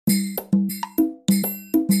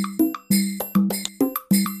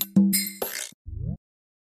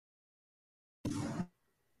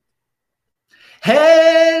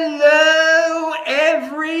Hello,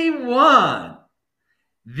 everyone.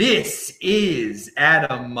 This is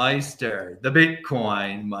Adam Meister, the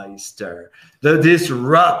Bitcoin Meister, the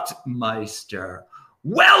Disrupt Meister.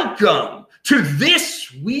 Welcome to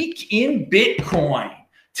This Week in Bitcoin.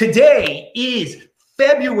 Today is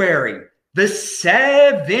February the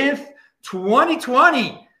 7th,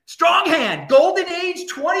 2020. Strong hand, golden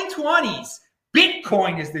age 2020s.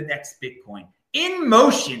 Bitcoin is the next Bitcoin. In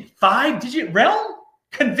motion, 5-digit realm,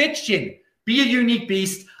 conviction, be a unique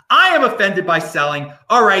beast. I am offended by selling.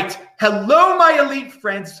 All right. Hello, my elite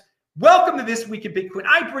friends. Welcome to This Week in Bitcoin.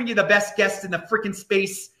 I bring you the best guests in the freaking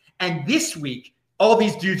space. And this week, all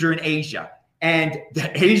these dudes are in Asia. And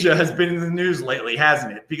Asia has been in the news lately,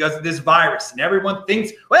 hasn't it? Because of this virus. And everyone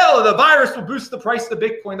thinks, well, the virus will boost the price of the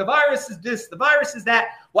Bitcoin. The virus is this, the virus is that.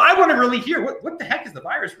 Well, I want to really hear what the heck is the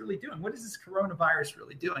virus really doing? What is this coronavirus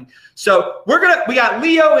really doing? So we got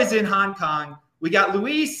Leo is in Hong Kong. We got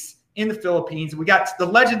Luis in the Philippines. We got the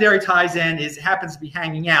legendary Tizen happens to be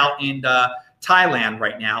hanging out in Thailand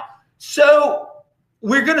right now. So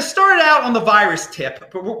we're going to start out on the virus tip,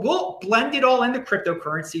 but we'll blend it all into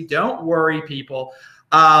cryptocurrency. Don't worry, people.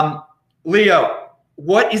 Leo,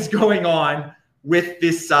 what is going on with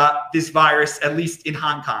this virus, at least in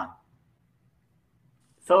Hong Kong?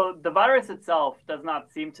 So the virus itself does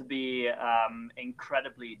not seem to be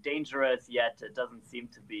incredibly dangerous yet. It doesn't seem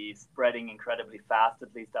to be spreading incredibly fast,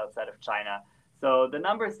 at least outside of China. So the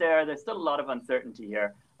numbers there's still a lot of uncertainty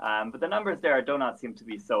here, but the numbers there do not seem to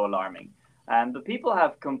be so alarming. The people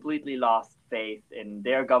have completely lost faith in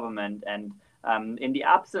their government, and in the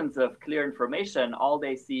absence of clear information, all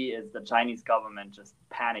they see is the Chinese government just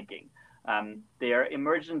panicking. Their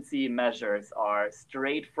emergency measures are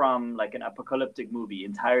straight from like an apocalyptic movie.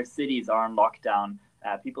 Entire cities are on lockdown.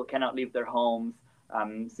 People cannot leave their homes.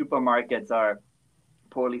 Supermarkets are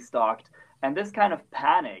poorly stocked. And this kind of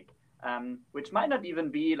panic, which might not even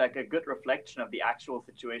be like a good reflection of the actual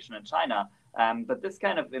situation in China, but this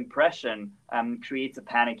kind of impression creates a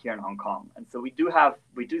panic here in Hong Kong. And so we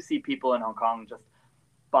do see people in Hong Kong just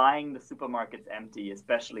buying the supermarkets empty,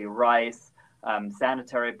 especially rice,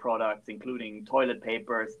 sanitary products, including toilet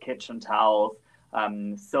papers, kitchen towels,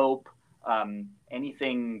 soap,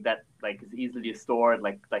 anything that like is easily stored,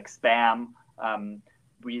 like Spam.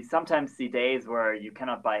 We sometimes see days where you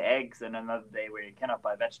cannot buy eggs, and another day where you cannot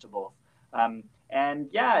buy vegetables. And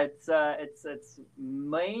yeah, it's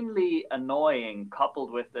mainly annoying,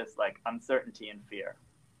 coupled with this like uncertainty and fear.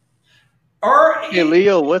 Hey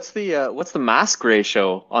Leo, what's the mask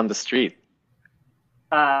ratio on the street?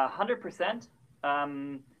 100%.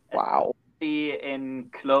 Wow. In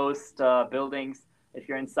closed buildings. If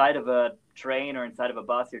you're inside of a train or inside of a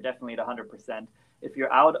bus, you're definitely at 100%. If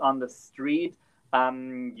you're out on the street,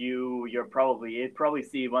 you'd probably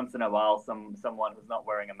see once in a while someone who's not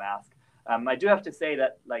wearing a mask. I do have to say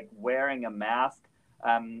that like wearing a mask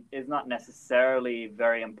is not necessarily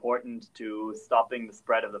very important to stopping the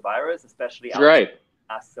spread of the virus, especially outside.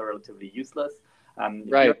 Masks are relatively useless. If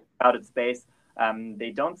you're in a crowded space,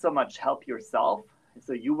 they don't so much help yourself.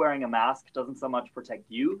 So you wearing a mask doesn't so much protect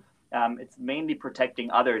you. It's mainly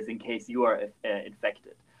protecting others in case you are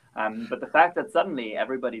infected. But the fact that suddenly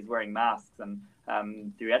everybody's wearing masks and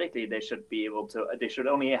theoretically they should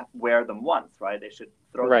only wear them once, right? They should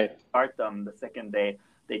start them the second they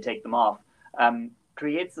take them off.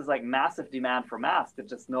 Creates this like massive demand for masks that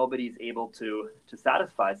just nobody's able to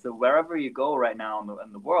satisfy. So wherever you go right now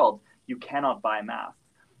in the world, you cannot buy masks.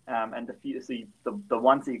 And the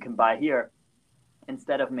ones that you can buy here,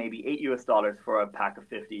 instead of maybe $8 for a pack of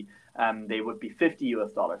 50, they would be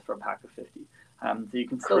 $50 for a pack of 50. So you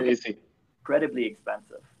can still get incredibly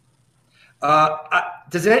expensive.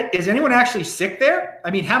 Is anyone actually sick there? I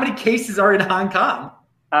mean, how many cases are in Hong Kong?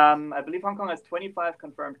 I believe Hong Kong has 25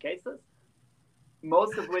 confirmed cases,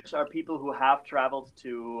 most of which are people who have traveled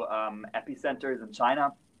to epicenters in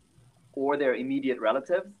China or their immediate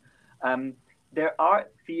relatives. There are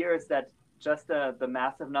fears that just the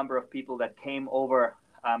massive number of people that came over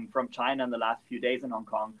from China in the last few days in Hong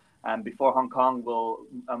Kong, before Hong Kong will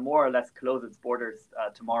more or less close its borders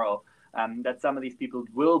tomorrow, that some of these people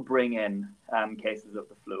will bring in cases of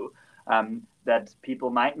the flu, that people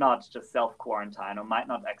might not just self-quarantine or might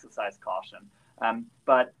not exercise caution.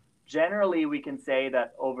 But generally, we can say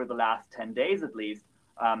that over the last 10 days at least,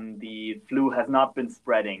 the flu has not been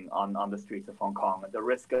spreading on the streets of Hong Kong. The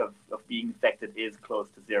risk of being infected is close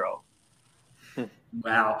to zero.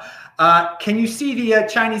 Wow. Can you see the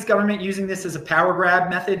Chinese government using this as a power grab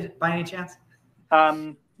method by any chance?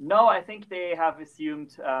 No, I think they have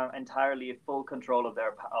assumed entirely full control of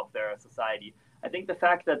their society. I think the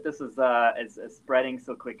fact that this is spreading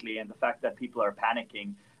so quickly, and the fact that people are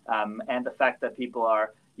panicking, and the fact that people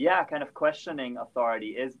are, kind of questioning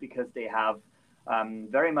authority, is because they have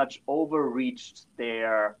very much overreached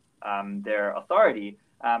their authority,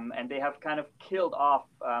 and they have kind of killed off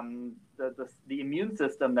the immune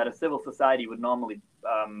system that a civil society would normally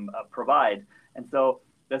provide. And so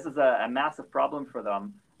this is a massive problem for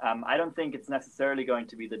them. I don't think it's necessarily going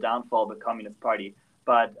to be the downfall of the Communist Party,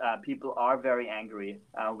 but people are very angry.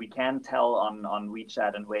 We can tell on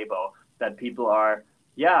WeChat and Weibo that people are,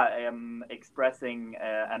 expressing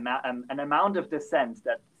an amount of dissent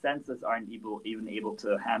that senses aren't even able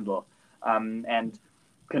to handle. And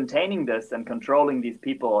containing this and controlling these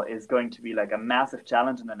people is going to be like a massive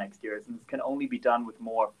challenge in the next years, and this can only be done with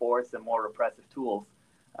more force and more repressive tools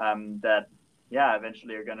that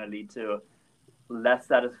eventually are going to lead to less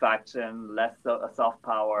satisfaction, less soft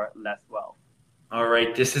power, less wealth. All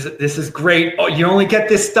right, this is great. Oh, you only get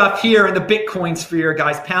this stuff here in the Bitcoin sphere,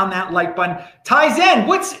 guys. Pound that like button. Taizen,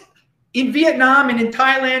 what's in Vietnam and in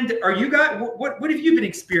Thailand? Are you guys? What have you been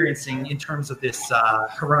experiencing in terms of this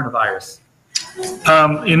coronavirus?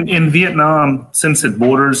 In Vietnam, since it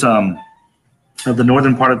borders the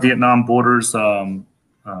northern part of Vietnam borders China,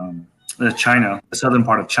 the southern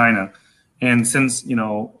part of China, and since we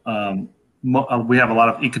have a lot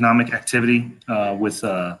of economic activity with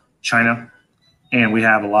China, and we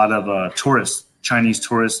have a lot of tourists, Chinese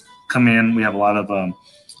tourists come in. We have a lot of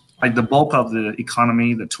like the bulk of the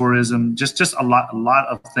economy, the tourism, just a lot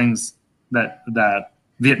of things that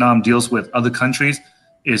Vietnam deals with other countries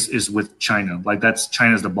is with China. Like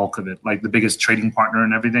China's the bulk of it, like the biggest trading partner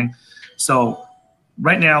and everything. So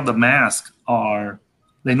right now the masks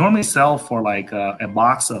they normally sell for like a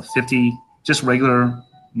box of 50, just regular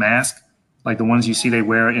masks, like the ones you see they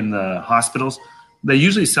wear in the hospitals. They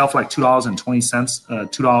usually sell for like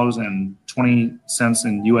 $2.20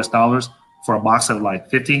 in US dollars for a box of like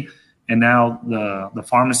 50. And now the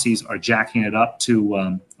pharmacies are jacking it up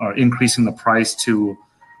to, are increasing the price to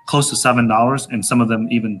close to $7, and some of them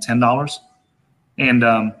even $10. And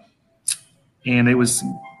it was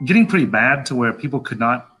getting pretty bad to where people could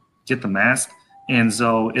not get the mask. And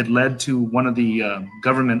so it led to one of the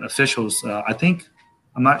government officials, I'm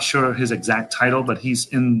not sure his exact title, but he's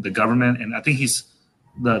in the government, and I think he's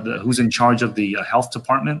who's in charge of the health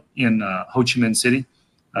department in Ho Chi Minh City,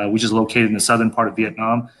 which is located in the southern part of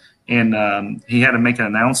Vietnam. And he had to make an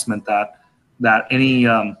announcement that any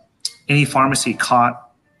pharmacy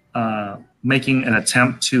caught making an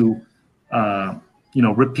attempt to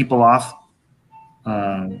rip people off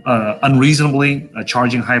unreasonably,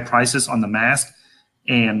 charging high prices on the mask,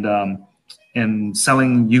 and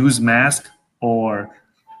selling used masks, or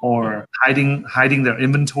hiding their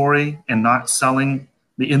inventory and not selling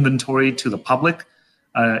the inventory to the public.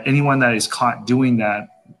 Anyone that is caught doing that,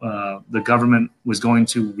 the government was going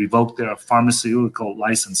to revoke their pharmaceutical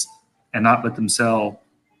license and not let them sell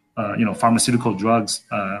pharmaceutical drugs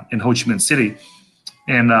in Ho Chi Minh City.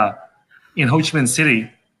 And in Ho Chi Minh City,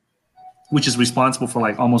 which is responsible for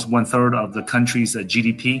like almost 1/3 of the country's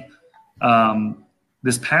GDP,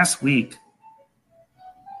 this past week,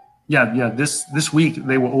 this week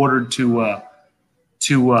they were ordered to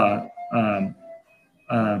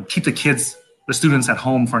keep the students at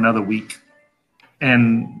home for another week,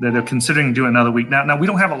 and they're considering doing another week. Now we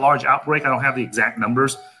don't have a large outbreak. I don't have the exact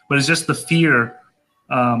numbers, but it's just the fear.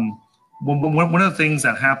 One of the things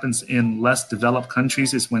that happens in less developed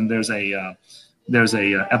countries is when there's a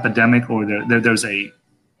epidemic, or there's a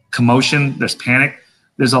commotion, there's panic.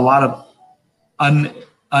 There's a lot of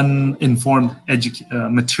uninformed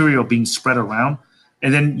material being spread around,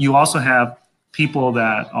 and then you also have people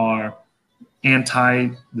that are anti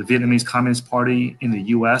the Vietnamese Communist Party in the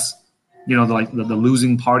U.S. The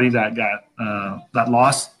losing party that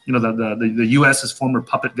lost. The U.S.'s former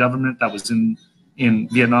puppet government that was in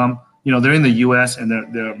Vietnam. They're in the U.S. and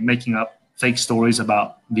they're making up fake stories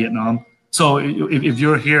about Vietnam. So if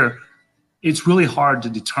you're here, it's really hard to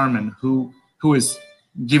determine who is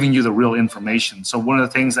giving you the real information. So one of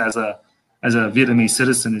the things as a Vietnamese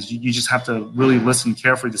citizen is you just have to really listen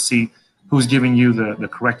carefully to see who's giving you the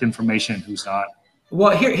correct information and who's not.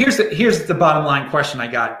 Well, here's the bottom line question I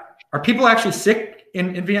got. Are people actually sick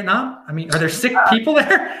in Vietnam? I mean, are there sick people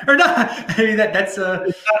there or not? I mean, that's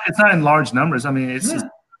it's not in large numbers. I mean, it's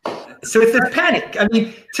so it's the panic. I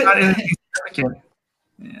mean,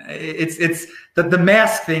 it's the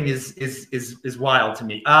mask thing is wild to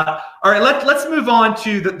me. All right, let's move on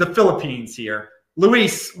to the Philippines here.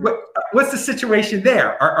 Luis, what's the situation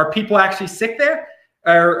there? Are people actually sick there,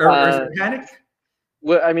 or is there panic?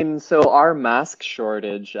 Well, I mean, so our mask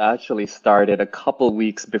shortage actually started a couple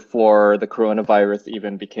weeks before the coronavirus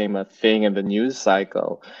even became a thing in the news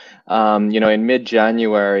cycle. In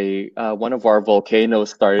mid-January, one of our volcanoes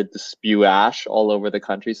started to spew ash all over the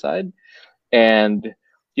countryside. And,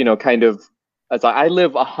 kind of, as I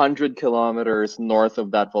live 100 kilometers north of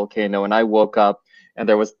that volcano, and I woke up and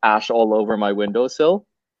there was ash all over my windowsill.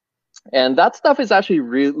 And that stuff is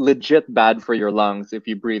actually legit bad for your lungs if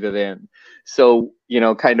you breathe it in. So,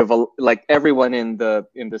 like everyone in the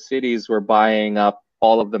cities were buying up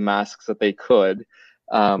all of the masks that they could,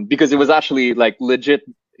 because it was actually like legit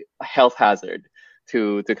health hazard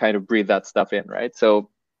to kind of breathe that stuff in, right? So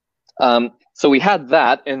we had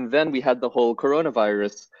that, and then we had the whole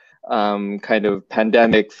coronavirus kind of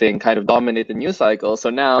pandemic thing kind of dominate the news cycle. So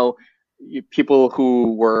now people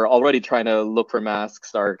who were already trying to look for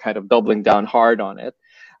masks are kind of doubling down hard on it.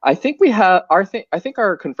 I think we have I think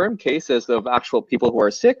our confirmed cases of actual people who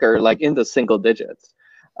are sick are like in the single digits.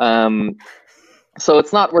 So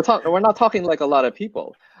it's not we're not talking like a lot of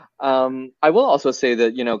people. I will also say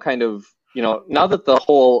that now that the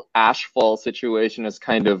whole ashfall situation is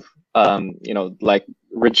kind of like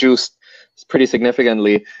reduced pretty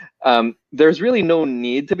significantly, there's really no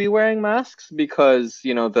need to be wearing masks because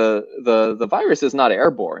the virus is not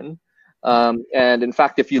airborne. And in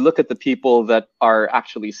fact, if you look at the people that are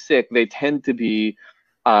actually sick, they tend to be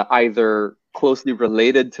either closely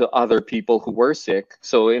related to other people who were sick.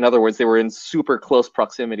 So in other words, they were in super close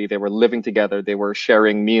proximity. They were living together. They were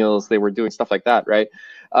sharing meals. They were doing stuff like that, right?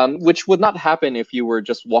 Which would not happen if you were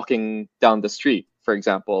just walking down the street, for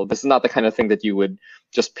example. This is not the kind of thing that you would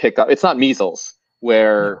just pick up. It's not measles,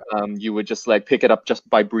 where you would just like pick it up just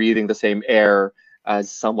by breathing the same air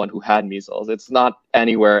as someone who had measles. It's not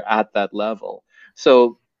anywhere at that level.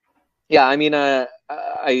 So yeah, I mean,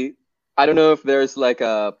 I don't know if there's like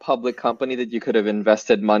a public company that you could have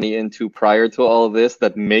invested money into prior to all of this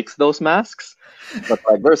that makes those masks, but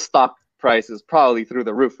like their stock price is probably through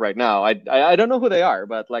the roof right now. I don't know who they are,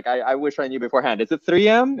 but like I wish I knew beforehand. Is it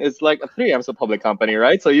 3M? It's like 3M's a public company,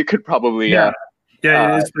 right? So you could probably yeah,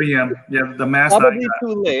 it is 3M. Yeah, the mask. Probably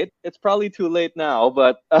too late. It's probably too late now,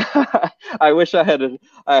 but I wish I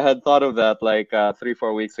had thought of that like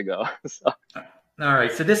 3-4 weeks ago. So. All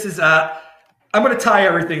right, so this is I'm going to tie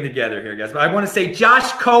everything together here, guys. But I want to say Josh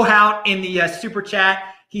Kohout in the super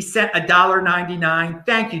chat. He sent $1.99.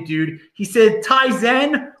 Thank you, dude. He said, Ty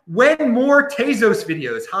Zen, when more Tezos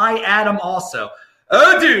videos? Hi, Adam, also.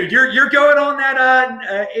 Oh, dude, you're going on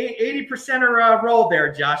that 80%er roll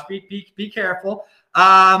there, Josh. Be careful.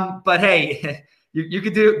 But hey, you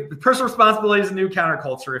could do personal responsibility is a new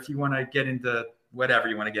counterculture if you want to get into whatever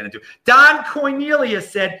you want to get into. Don Cornelius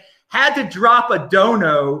said, had to drop a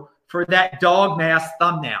dono for that dog mask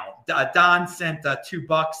thumbnail. Don sent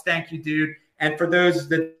 $2. Thank you, dude. And for those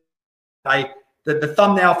that the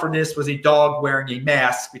thumbnail for this was a dog wearing a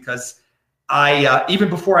mask because I even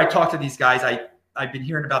before I talked to these guys, I've been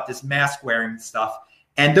hearing about this mask wearing stuff.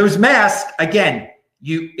 And those masks, again,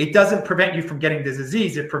 it doesn't prevent you from getting the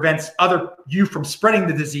disease. It prevents you from spreading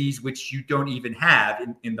the disease, which you don't even have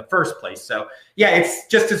in the first place. So yeah, it's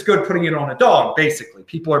just as good putting it on a dog, basically.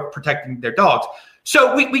 People are protecting their dogs.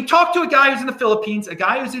 So we talked to a guy who's in the Philippines, a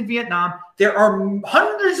guy who's in Vietnam. There are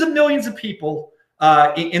hundreds of millions of people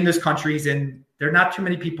in those countries, and there are not too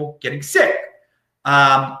many people getting sick.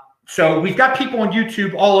 So we've got people on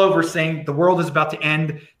YouTube all over saying the world is about to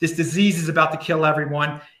end. This disease is about to kill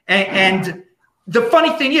everyone. And the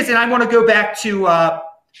funny thing is, and I want to go back to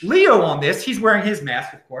Leo on this. He's wearing his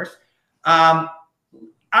mask, of course. I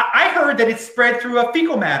heard that it's spread through a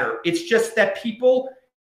fecal matter. It's just that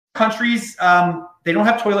countries, they don't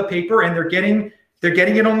have toilet paper and they're getting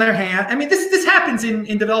it on their hand. I mean, this happens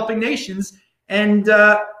in developing nations. And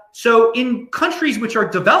so in countries which are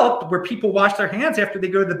developed, where people wash their hands after they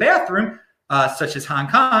go to the bathroom, such as Hong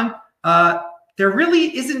Kong, there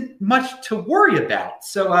really isn't much to worry about.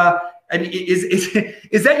 So I mean,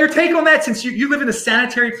 is that your take on that? Since you live in a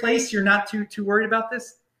sanitary place, you're not too worried about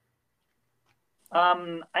this?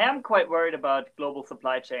 I am quite worried about global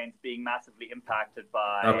supply chains being massively impacted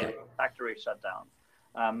by factory shutdowns.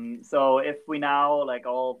 So if we now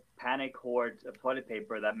all panic hoard toilet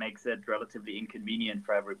paper, that makes it relatively inconvenient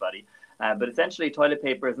for everybody. But essentially, toilet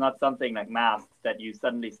paper is not something like masks that you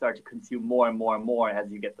suddenly start to consume more and more and more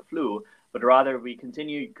as you get the flu, but rather we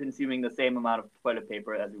continue consuming the same amount of toilet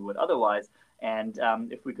paper as we would otherwise. And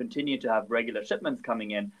if we continue to have regular shipments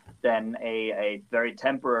coming in, then a very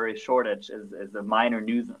temporary shortage is a minor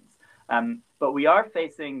nuisance. But we are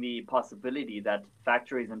facing the possibility that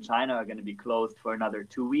factories in China are going to be closed for another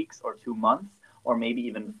 2 weeks or 2 months, or maybe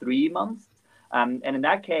even 3 months. And in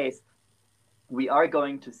that case, we are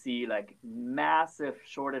going to see like massive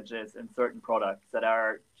shortages in certain products that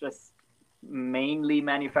are just mainly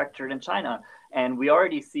manufactured in China. And we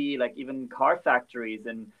already see like even car factories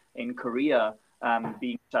in Korea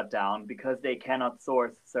being shut down because they cannot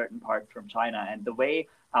source certain parts from China. And the way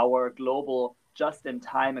our global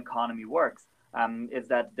just-in-time economy works is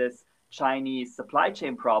that this Chinese supply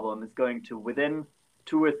chain problem is going to, within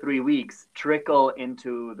 2 or 3 weeks, trickle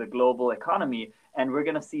into the global economy. And we're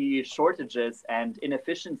going to see shortages and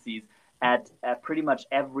inefficiencies at pretty much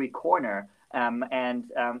every corner.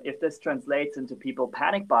 If this translates into people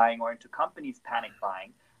panic buying or into companies panic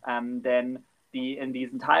buying, then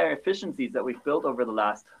these entire efficiencies that we've built over the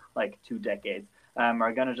last like 2 decades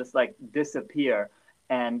are going to just like disappear.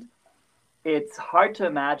 And it's hard to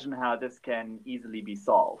imagine how this can easily be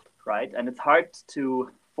solved, right? And it's hard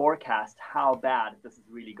to forecast how bad this is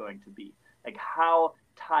really going to be. Like, how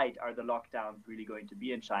tight are the lockdowns really going to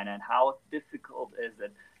be in China, and how difficult is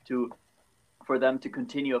it for them to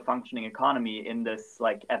continue a functioning economy in this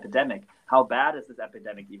like epidemic? How bad is this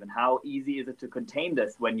epidemic even? How easy is it to contain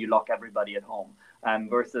this when you lock everybody at home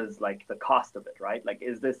versus like the cost of it, right? Like,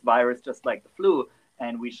 is this virus just like the flu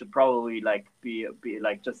and we should probably like be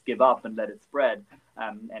like just give up and let it spread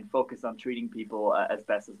and focus on treating people as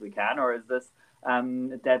best as we can? Or is this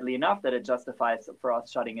deadly enough that it justifies for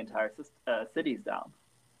us shutting entire cities down?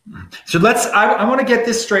 So I want to get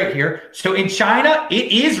this straight here. So in China,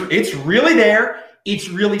 it's really there. It's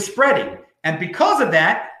really spreading. And because of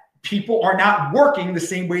that, people are not working the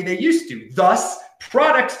same way they used to. Thus,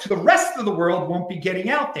 products to the rest of the world won't be getting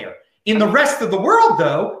out there. In the rest of the world,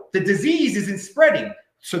 though, the disease isn't spreading.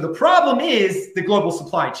 So the problem is the global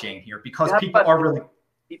supply chain here, because people are really...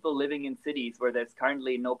 People living in cities where there's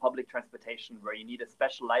currently no public transportation, where you need a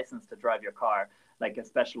special license to drive your car, like a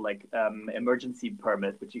special emergency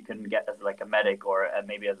permit, which you can get as like a medic or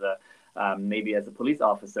maybe as a police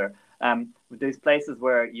officer. There's places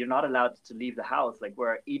where you're not allowed to leave the house, like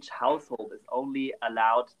where each household is only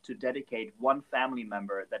allowed to dedicate one family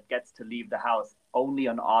member that gets to leave the house only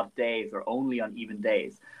on odd days or only on even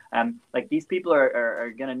days. Like, these people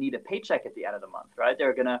are going to need a paycheck at the end of the month, right?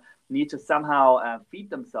 They're going to need to somehow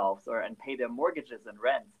feed themselves and pay their mortgages and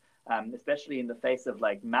rents, especially in the face of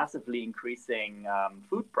like massively increasing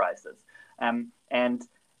food prices. And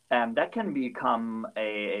that can become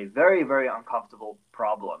a very, very uncomfortable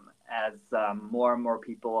problem as more and more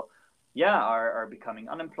people, are becoming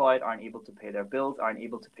unemployed, aren't able to pay their bills, aren't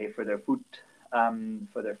able to pay for their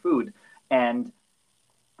food. And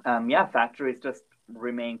factories just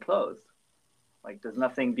remain closed. Like, there's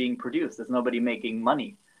nothing being produced. There's nobody making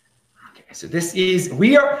money. Okay, so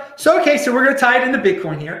we're going to tie it into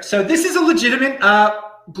Bitcoin here. So this is a legitimate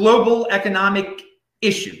global economic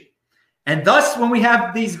issue. And thus, when we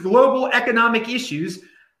have these global economic issues,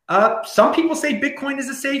 some people say Bitcoin is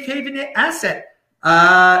a safe haven asset.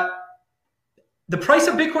 The price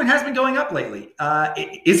of Bitcoin has been going up lately.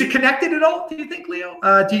 Is it connected at all, do you think, Leo?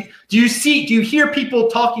 Do you hear people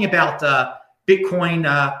talking about Bitcoin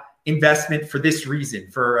investment for this reason,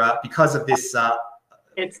 because of this?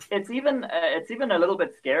 It's even a little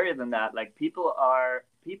bit scarier than that. Like, people are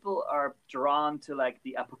drawn to like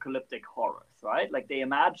the apocalyptic horrors, right? Like, they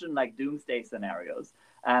imagine like doomsday scenarios,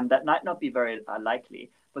 and that might not be very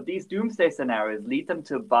likely. But these doomsday scenarios lead them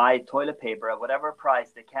to buy toilet paper at whatever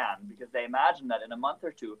price they can, because they imagine that in a month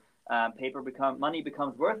or two, money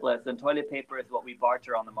becomes worthless, and toilet paper is what we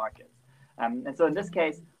barter on the markets. And so in this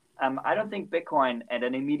case, I don't think Bitcoin and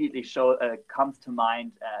then immediately comes to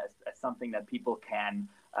mind as something that people can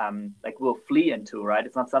will flee into, right?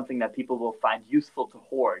 It's not something that people will find useful to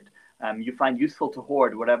hoard. You find useful to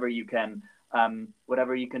hoard whatever you can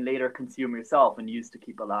later consume yourself and use to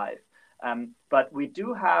keep alive. But we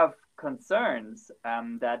do have concerns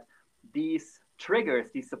that these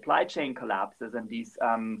triggers, these supply chain collapses, and these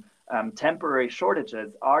temporary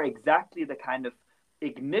shortages are exactly the kind of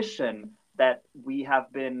ignition that we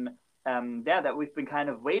have been that we've been kind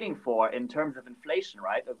of waiting for in terms of inflation,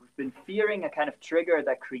 right? We've been fearing a kind of trigger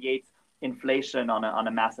that creates inflation on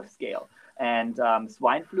a massive scale. And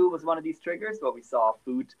swine flu was one of these triggers, where we saw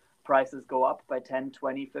food prices go up by 10,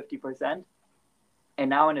 20, 50%. And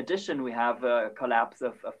now, in addition, we have a collapse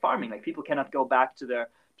of farming. Like, people cannot go back to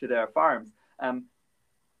their farms.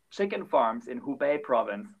 Chicken farms in Hubei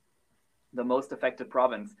province, the most affected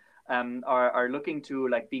province, are looking to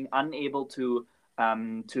being unable to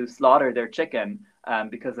slaughter their chicken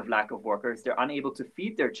because of lack of workers. They're unable to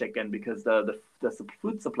feed their chicken because the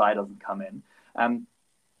food supply doesn't come in.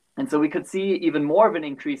 And so we could see even more of an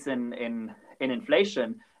increase in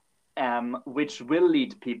inflation, which will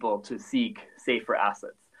lead people to seek safer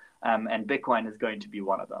assets. And Bitcoin is going to be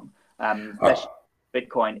one of them. Especially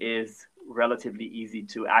Bitcoin is relatively easy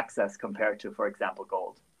to access compared to, for example,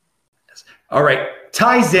 gold. All right,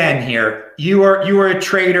 Tai Zen here. You are a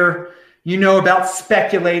trader. You know about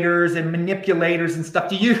speculators and manipulators and stuff.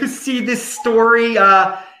 Do you see this story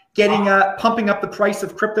pumping up the price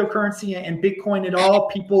of cryptocurrency and Bitcoin at all?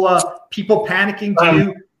 People panicking. Do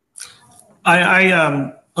you?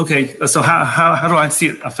 Okay. So how do I see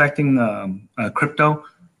it affecting crypto?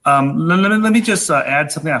 Let me just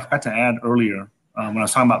add something I forgot to add earlier when I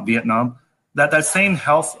was talking about Vietnam. That same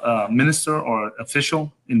health minister or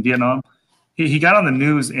official in Vietnam, he got on the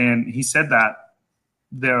news and he said that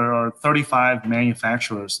there are 35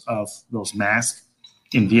 manufacturers of those masks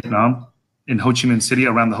in Vietnam, in Ho Chi Minh City,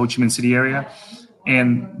 around the Ho Chi Minh City area,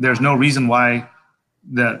 and there's no reason why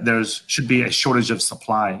that should be a shortage of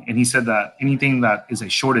supply. And he said that anything that is a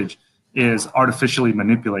shortage is artificially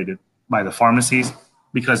manipulated by the pharmacies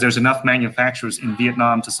because there's enough manufacturers in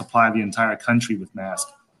Vietnam to supply the entire country with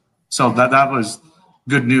masks. So that was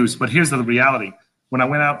good news. But here's the reality. When I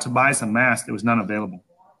went out to buy some masks, there was none available.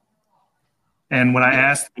 And when I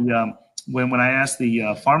asked the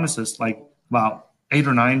pharmacist, like about 8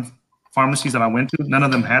 or 9 pharmacies that I went to, none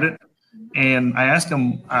of them had it. And I asked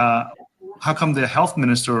him, how come the health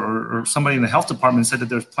minister or somebody in the health department said that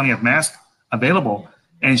there's plenty of masks available?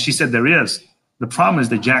 And she said there is. The problem is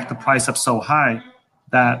they jacked the price up so high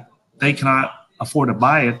that they cannot afford to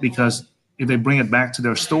buy it because if they bring it back to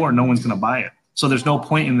their store, no one's going to buy it. So there's no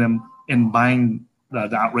point in them in buying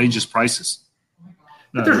the outrageous prices.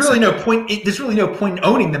 But there's really no point. There's really no point in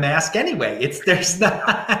owning the mask anyway. It's all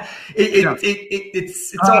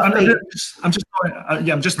fake. I'm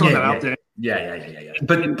just throwing that out there. Yeah.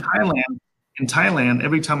 But in Thailand,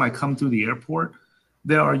 every time I come through the airport,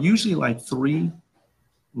 there are usually like 3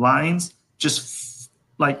 lines. Just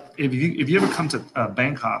like if you ever come to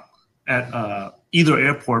Bangkok at either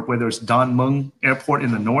airport, whether it's Don Mueang Airport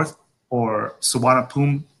in the north or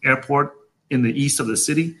Suvarnabhumi Airport in the east of the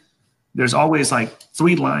city, there's always like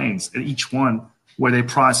 3 lines at each one where they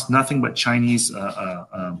process nothing but Chinese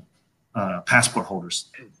passport holders.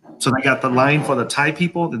 So they got the line for the Thai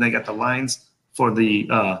people, then they got the lines for the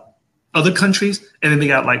other countries, and then they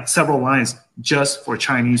got like several lines just for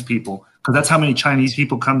Chinese people, because that's how many Chinese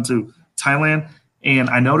people come to Thailand. And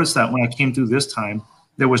I noticed that when I came through this time,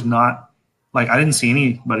 there was not, like, I didn't see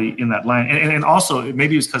anybody in that line. And also,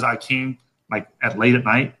 maybe it's because I came like at late at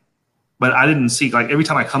night, but I didn't see, like, every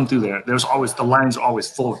time I come through there, the lines are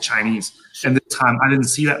always full of Chinese. And this time I didn't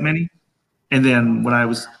see that many. And then when I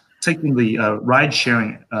was taking the ride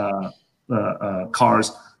sharing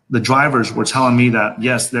cars, the drivers were telling me that,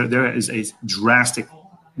 yes, there is a drastic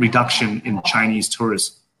reduction in Chinese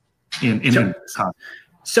tourists in Thailand.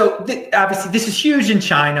 So obviously this is huge in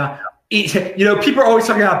China. People are always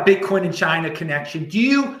talking about Bitcoin and China connection.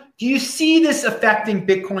 Do you see this affecting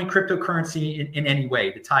Bitcoin cryptocurrency in any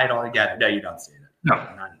way to tie it all together? No, you don't see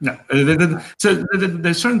that. No. So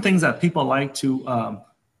there's certain things that people like to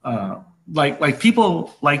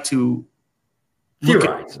people like to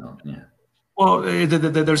theorize. Yeah. Well,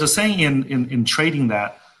 there's a saying in trading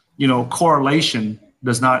that, correlation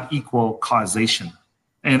does not equal causation.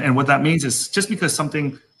 And what that means is just because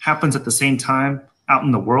something happens at the same time out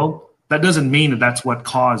in the world, that doesn't mean that that's what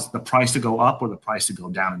caused the price to go up or the price to go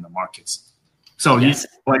down in the markets. So yes.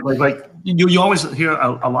 you always hear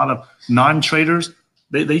a lot of non-traders,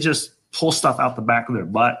 they just pull stuff out the back of their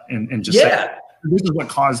butt and just say, this is what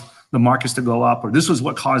caused the markets to go up, or this is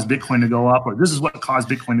what caused Bitcoin to go up, or this is what caused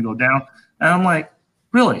Bitcoin to go down. And I'm like,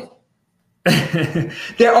 really?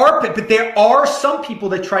 There are some people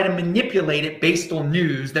that try to manipulate it based on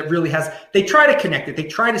news that really they try to connect it. They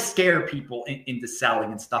try to scare people into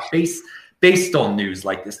selling and stuff based on news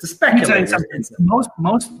like this. The speculators.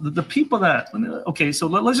 The people that, okay, so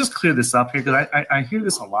let's just clear this up here, because I hear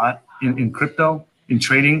this a lot in crypto, in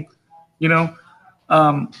trading,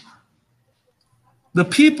 the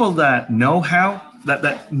people that know how,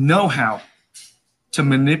 that know how to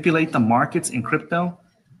manipulate the markets in crypto,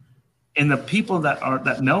 and the people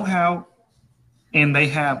that know how and they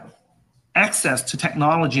have access to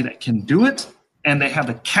technology that can do it, and they have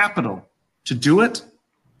the capital to do it,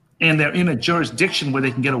 and they're in a jurisdiction where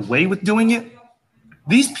they can get away with doing it.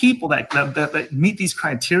 These people that meet these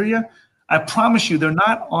criteria, I promise you, they're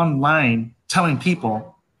not online telling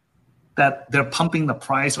people that they're pumping the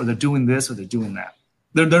price or they're doing this or they're doing that.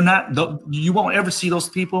 They're not. You won't ever see those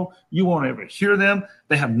people. You won't ever hear them.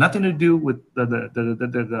 They have nothing to do with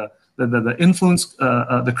the influence,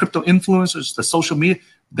 the crypto influencers, the social media.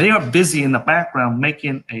 They are busy in the background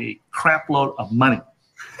making a crap load of money.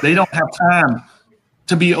 They don't have time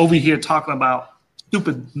to be over here talking about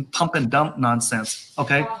stupid pump and dump nonsense.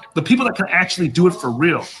 Okay, the people that can actually do it for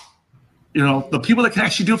real, the people that can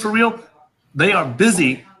actually do it for real, they are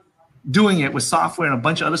busy doing it with software and a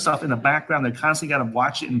bunch of other stuff in the background. They constantly got to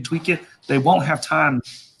watch it and tweak it. They won't have time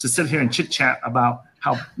to sit here and chit chat about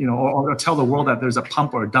how, or tell the world that there's a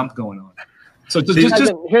pump or a dump going on. So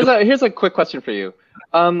here's a quick question for you.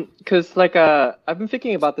 Because I've been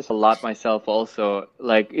thinking about this a lot myself also,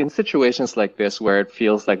 like in situations like this where it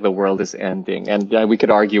feels like the world is ending, and we could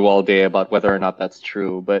argue all day about whether or not that's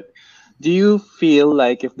true, but do you feel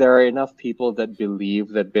like if there are enough people that believe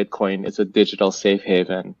that Bitcoin is a digital safe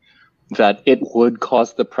haven, that it would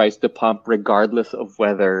cause the price to pump regardless of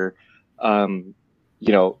whether,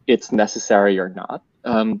 it's necessary or not?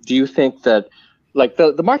 Do you think that, like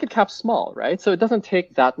the market cap's small, right? So it doesn't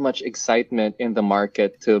take that much excitement in the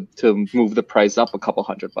market to move the price up a couple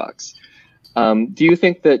 $100. Do you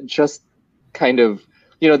think that just kind of,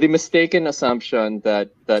 the mistaken assumption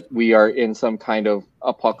that we are in some kind of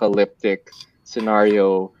apocalyptic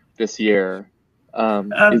scenario this year,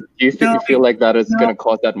 do you feel like that is going to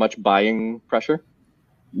cause that much buying pressure?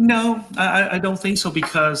 No, I don't think so,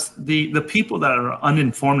 because the people that are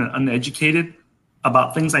uninformed and uneducated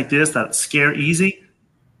about things like this that scare easy,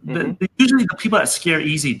 usually the people that scare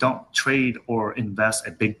easy don't trade or invest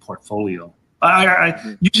a big portfolio.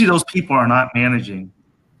 Usually those people are not managing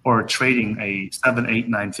or trading a 7, 8,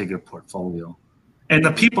 9-figure portfolio. And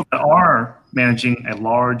the people that are managing a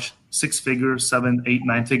large 6-figure, 7, 8,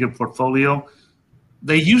 9-figure portfolio,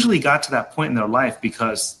 they usually got to that point in their life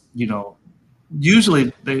because,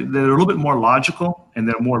 usually they're a little bit more logical and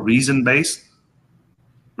they're more reason-based,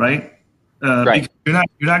 right? Right. Because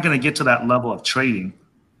you're not going to get to that level of trading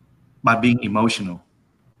by being emotional.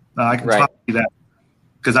 I can tell you that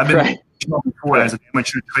because I've been emotional before as an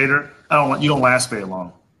amateur trader. You don't last very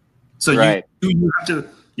long. So you have to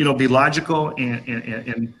be logical,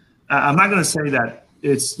 and I'm not going to say that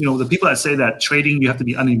it's the people that say that trading you have to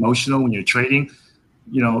be unemotional when you're trading.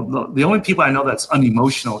 The only people I know that's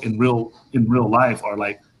unemotional in real life are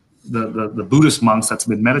like the Buddhist monks that's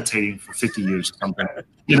been meditating for 50 years or something.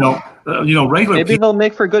 Regular maybe people, they'll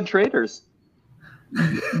make for good traders.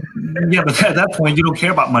 Yeah, but at that point you don't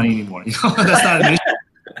care about money anymore. That's not an issue.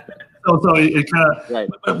 So it kind of. Right.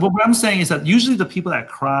 But what I'm saying is that usually the people that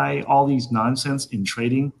cry all these nonsense in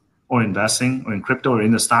trading or investing or in crypto or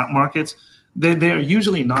in the stock markets, they're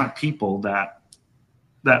usually not people that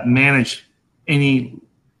manage any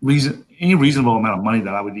reasonable amount of money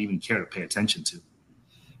that I would even care to pay attention to.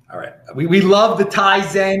 All right. We love the Tai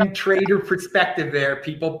Zen trader perspective there,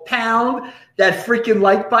 people. Pound that freaking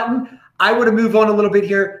like button. I want to move on a little bit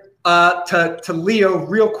here to Leo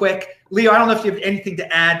real quick. Leo, I don't know if you have anything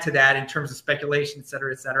to add to that in terms of speculation, et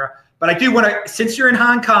cetera, but I do want to, since you're in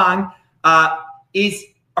Hong Kong, are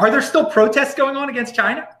there still protests going on against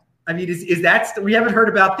China? I mean, is that, we haven't heard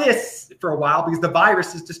about this for a while because the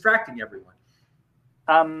virus is distracting everyone.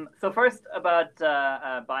 So first about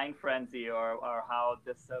buying frenzy or how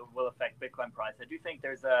this will affect Bitcoin price. I do think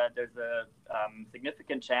there's a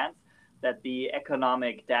significant chance that the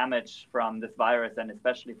economic damage from this virus, and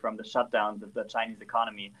especially from the shutdowns of the Chinese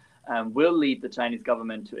economy, will lead the Chinese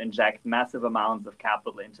government to inject massive amounts of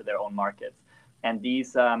capital into their own markets. And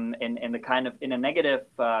these, in a negative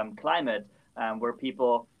climate where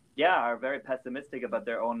people, are very pessimistic about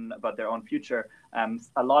their own future,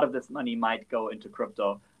 a lot of this money might go into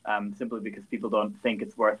crypto, simply because people don't think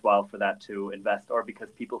it's worthwhile for that to invest, or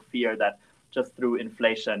because people fear that just through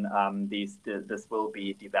inflation, this will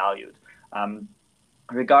be devalued.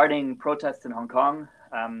 Regarding protests in Hong Kong,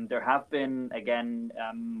 there have been, again,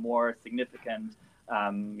 more significant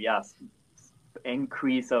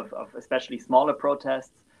increase of especially smaller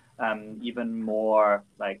protests, even more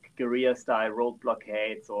like guerrilla-style road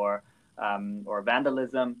blockades or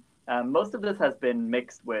vandalism. Most of this has been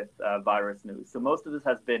mixed with virus news. So most of this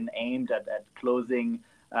has been aimed at closing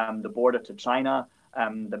the border to China.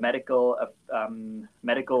 The medical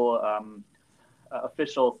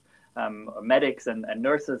officials, medics and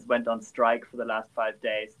nurses went on strike for the last 5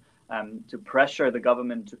 days to pressure the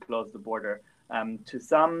government to close the border. To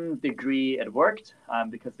some degree, it worked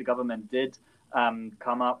because the government did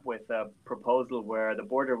come up with a proposal where the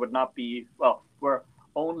border would not be, where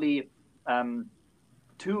only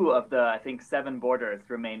 2 of the, I think, 7 borders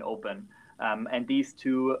remain open. And these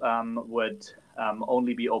 2 would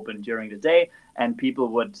only be open during the day, and people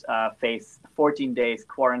would face 14 days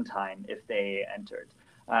quarantine if they entered.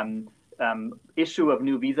 Issue of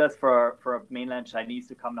new visas for mainland Chinese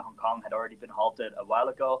to come to Hong Kong had already been halted a while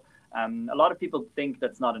ago. A lot of people think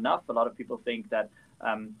that's not enough. A lot of people think that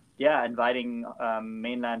inviting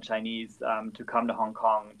mainland Chinese to come to Hong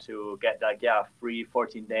Kong to get free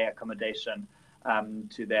 14-day accommodation,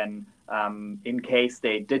 to then, in case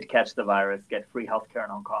they did catch the virus, get free healthcare in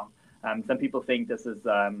Hong Kong. Some people think this is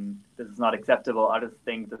not acceptable. Others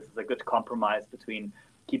think this is a good compromise between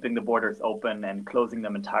keeping the borders open and closing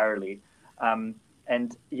them entirely.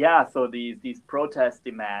 So these protest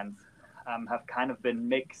demands have kind of been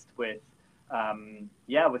mixed with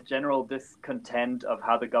general discontent of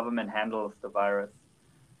how the government handles the virus.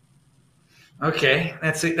 Okay,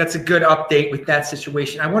 that's a good update with that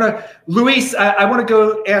situation. Luis, I want to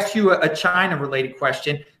go ask you a China-related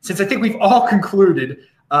question, since I think we've all concluded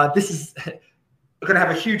this is going to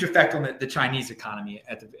have a huge effect on the Chinese economy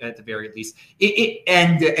at the very least.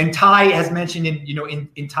 And Ty has mentioned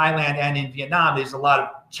in Thailand and in Vietnam, there's a lot of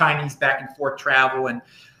Chinese back and forth travel, and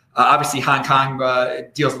obviously Hong Kong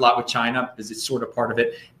deals a lot with China because it's sort of part of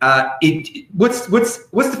it. What's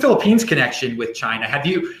the Philippines connection with China? Have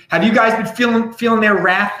you guys been feeling their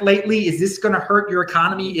wrath lately? Is this going to hurt your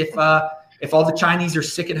economy if all the Chinese are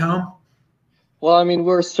sick at home? Well, I mean,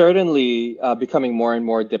 we're certainly becoming more and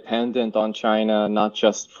more dependent on China, not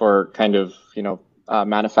just for kind of,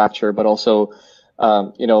 manufacture, but also,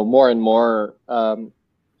 more and more,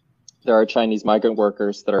 there are Chinese migrant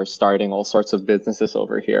workers that are starting all sorts of businesses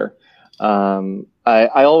over here.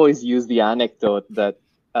 I always use the anecdote that,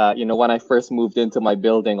 when I first moved into my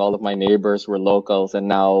building, all of my neighbors were locals, and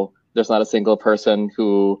now there's not a single person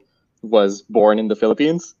who was born in the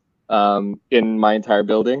Philippines in my entire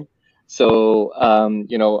building. So,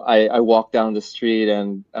 I walk down the street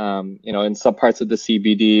and, in some parts of the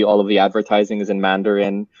CBD, all of the advertising is in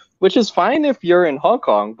Mandarin, which is fine if you're in Hong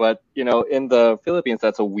Kong, but, in the Philippines,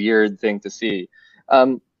 that's a weird thing to see.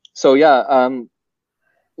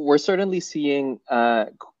 We're certainly seeing,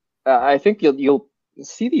 I think you'll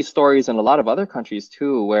see these stories in a lot of other countries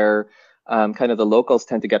too, where kind of the locals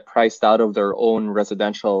tend to get priced out of their own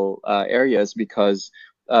residential areas because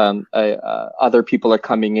other people are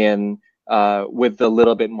coming in with a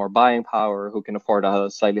little bit more buying power, who can afford a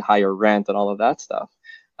slightly higher rent and all of that stuff.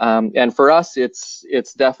 And for us,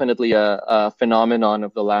 it's definitely a phenomenon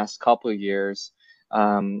of the last couple of years.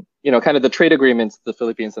 Kind of the trade agreements the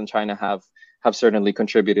Philippines and China have certainly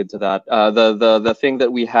contributed to that. The thing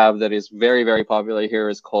that we have that is very, very popular here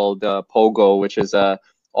is called Pogo, which is a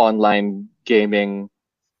online gambling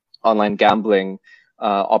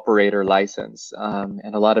operator license.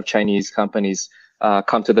 And a lot of Chinese companies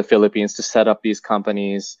come to the Philippines to set up these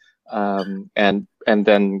companies and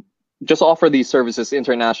then just offer these services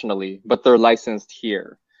internationally, but they're licensed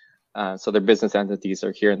here. So their business entities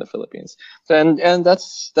are here in the Philippines. And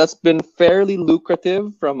that's been fairly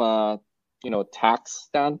lucrative from a tax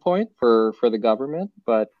standpoint for the government,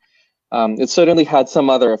 but it certainly had some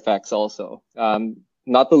other effects also.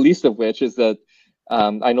 Not the least of which is that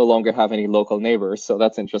I no longer have any local neighbors, so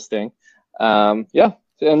that's interesting. And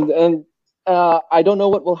I don't know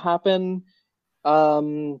what will happen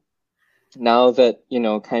now that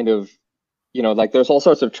there's all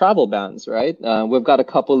sorts of travel bans, right? We've got a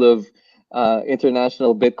couple of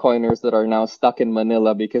international Bitcoiners that are now stuck in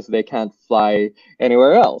Manila because they can't fly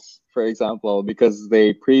anywhere else, for example, because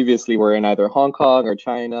they previously were in either Hong Kong or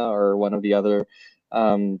China or one of the other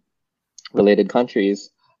related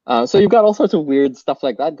countries. So you've got all sorts of weird stuff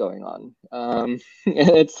like that going on.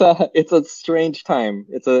 It's a strange time.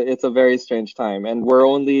 It's a very strange time, and we're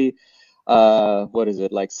only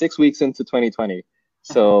 6 weeks into 2020.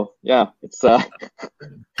 So yeah, it's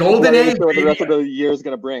golden age. What the rest of the year is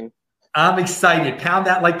gonna bring. I'm excited. Pound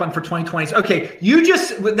that like button for 2020. Okay,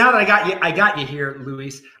 now that I got you here,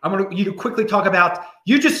 Luis. I want you to quickly talk about.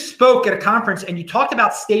 You just spoke at a conference and you talked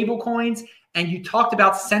about stable coins and you talked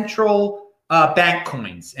about central bank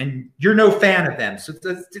coins, and you're no fan of them. So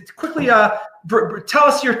quickly tell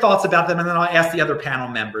us your thoughts about them, and then I'll ask the other panel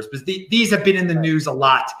members, because these have been in the news a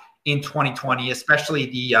lot in 2020, especially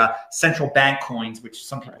the central bank coins, which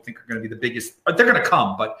some people think are going to be the biggest. They're going to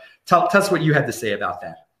come, but tell us what you had to say about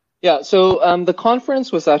that. Yeah, so the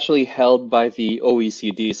conference was actually held by the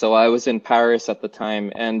OECD. So I was in Paris at the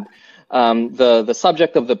time, and the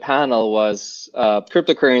subject of the panel was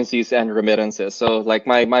cryptocurrencies and remittances. So like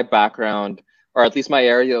my background, or at least my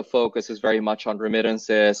area of focus, is very much on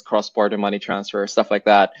remittances, cross-border money transfer, stuff like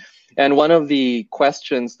that. And one of the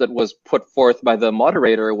questions that was put forth by the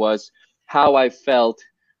moderator was how I felt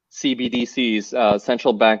CBDCs,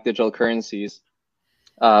 central bank digital currencies,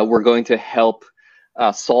 were going to help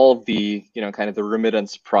solve the kind of the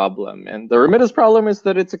remittance problem. And the remittance problem is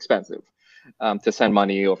that it's expensive to send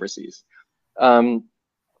money overseas.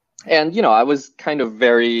 And, I was kind of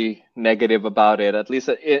very negative about it, at least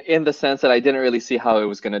in the sense that I didn't really see how it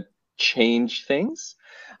was going to change things.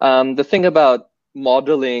 The thing about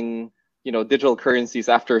modeling, digital currencies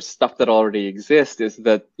after stuff that already exists is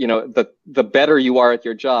that, the better you are at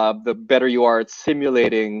your job, the better you are at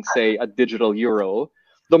simulating, say, a digital euro,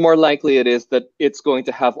 the more likely it is that it's going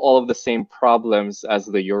to have all of the same problems as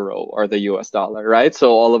the euro or the US dollar, right?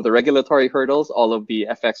 So all of the regulatory hurdles, all of the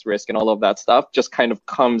FX risk and all of that stuff just kind of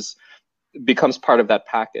becomes part of that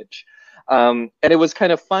package. And it was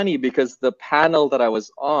kind of funny because the panel that I was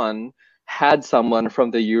on had someone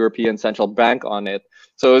from the European Central Bank on it.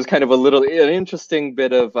 So it was kind of an interesting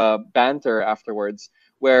bit of banter afterwards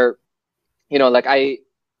where, like I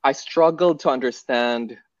struggled to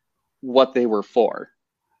understand what they were for.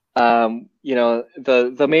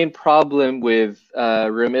 The main problem with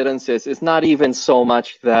remittances is not even so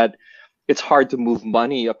much that it's hard to move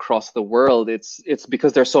money across the world. It's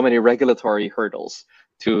because there's so many regulatory hurdles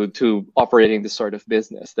to operating this sort of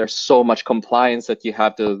business. There's so much compliance that you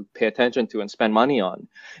have to pay attention to and spend money on.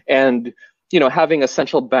 And, having a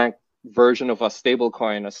central bank version of a stable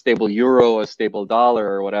coin, a stable euro, a stable dollar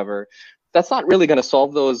or whatever, that's not really going to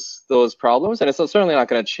solve those problems. And it's certainly not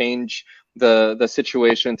going to change the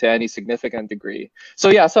situation to any significant degree. So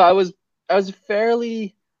yeah, so I was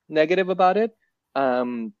fairly negative about it.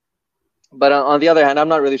 But on the other hand, I'm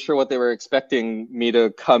not really sure what they were expecting me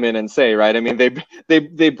to come in and say, right? I mean,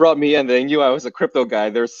 they brought me in. They knew I was a crypto guy.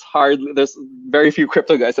 There's very few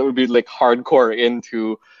crypto guys that would be like hardcore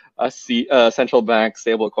into a central bank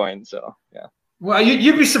stablecoin. So yeah. Well,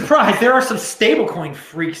 you'd be surprised. There are some stablecoin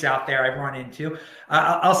freaks out there I've run into.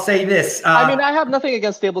 I'll say this. I mean, I have nothing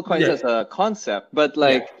against stablecoins as a concept, but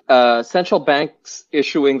central banks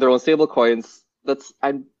issuing their own stablecoins,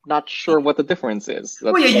 I'm not sure what the difference is.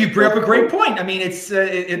 You bring up a great point. I mean, it's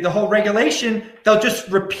the whole regulation. They'll just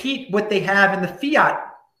repeat what they have in the fiat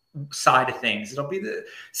side of things. It'll be the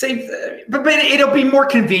same, but it'll be more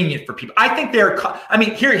convenient for people. I think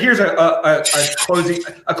here's a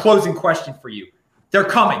closing question for you. They're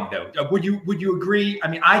coming though. Would you agree? I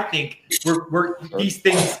mean, I think these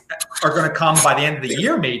things are going to come by the end of the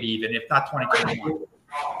year, maybe even if not 2021.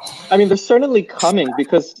 I mean, they're certainly coming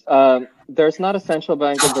because there's not a central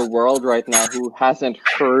bank in the world right now who hasn't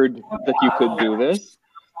heard that you could do this.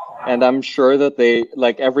 And I'm sure that they,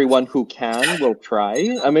 like everyone who can, will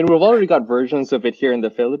try. I mean, we've already got versions of it here in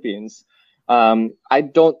the Philippines. I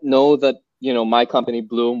don't know that, my company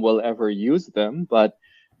Bloom will ever use them, but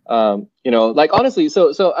honestly,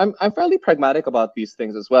 so I'm fairly pragmatic about these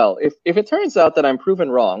things as well. If it turns out that I'm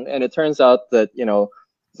proven wrong, and it turns out that,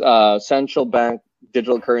 central bank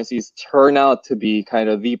digital currencies turn out to be kind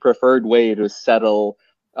of the preferred way to settle,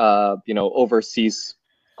 overseas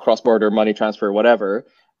cross-border money transfer, whatever,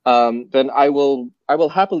 then I will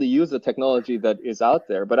happily use the technology that is out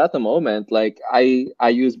there. But at the moment, like I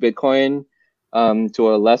use Bitcoin to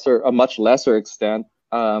a much lesser extent.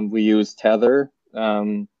 We use Tether,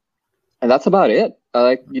 and that's about it.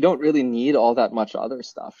 You don't really need all that much other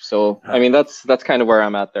stuff. So I mean, that's kind of where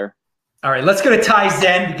I'm at there. All right, let's go to Ty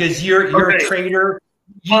Zen because you're a trader.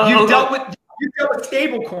 You've dealt with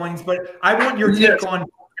stable coins, but I want your take on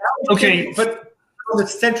but the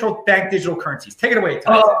central bank digital currencies. Take it away,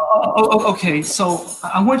 Ty. Okay, so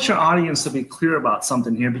I want your audience to be clear about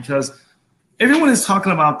something here because everyone is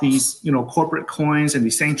talking about these, corporate coins and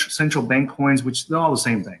these central bank coins, which they're all the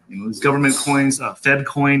same thing. These government coins, Fed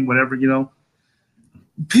coin, whatever.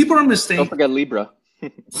 People are mistaken. Don't forget Libra.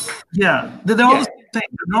 Yeah, they're all the same thing.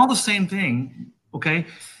 They're all the same thing. Okay,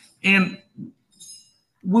 and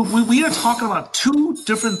we are talking about two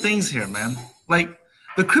different things here, man. Like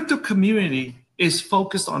the crypto community is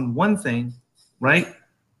focused on one thing, right?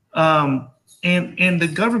 And the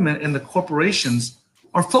government and the corporations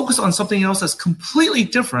are focused on something else that's completely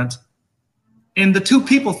different. And the two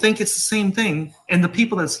people think it's the same thing, and the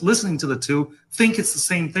people that's listening to the two think it's the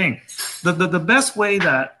same thing. The best way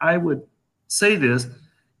that I would say this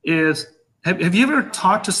is, have you ever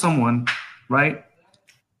talked to someone, right,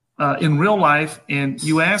 in real life, and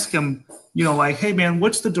you ask them, like, hey man,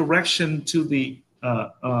 what's the direction to the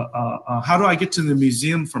how do I get to the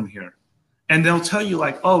museum from here? And they'll tell you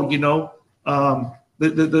like, oh,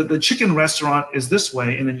 the chicken restaurant is this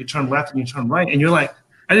way, and then you turn left and you turn right, and you're like,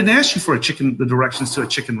 I didn't ask you for the directions to a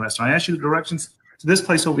chicken restaurant. I asked you the directions to this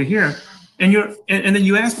place over here, and then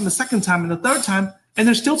you ask them the second time and the third time, and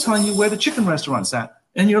they're still telling you where the chicken restaurant's at,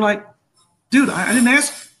 and you're like, dude, I didn't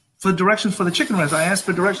ask for directions for the chicken restaurant. I asked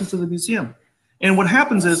for directions to the museum. And what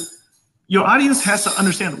happens is your audience has to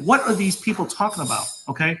understand, what are these people talking about?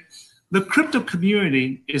 Okay, the crypto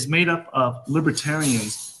community is made up of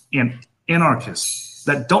libertarians and anarchists.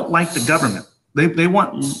 that don't like the government. They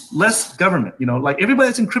want less government. Like everybody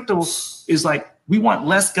that's in crypto is like, we want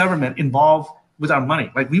less government involved with our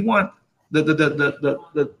money. Like we want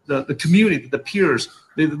the community, the peers,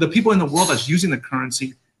 the people in the world that's using the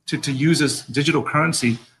currency to use this digital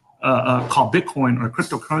currency called Bitcoin or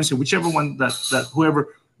cryptocurrency, whichever one that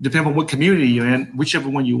whoever, depending on what community you're in, whichever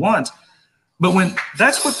one you want. But when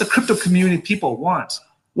that's what the crypto community people want,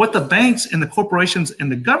 what the banks and the corporations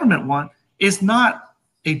and the government want is not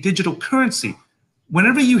a digital currency.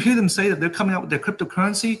 Whenever you hear them say that they're coming out with their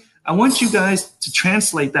cryptocurrency, I want you guys to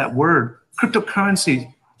translate that word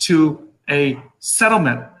cryptocurrency to a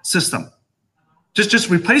settlement system. Just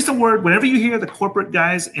replace the word. Whenever you hear the corporate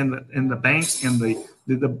guys and the banks and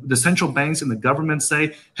the central banks and the government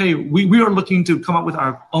say, hey, we are looking to come up with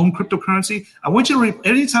our own cryptocurrency, I want you to,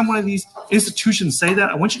 anytime one of these institutions say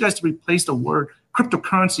that, I want you guys to replace the word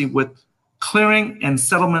cryptocurrency with clearing and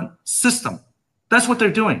settlement system. That's what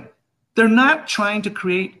they're doing. They're not trying to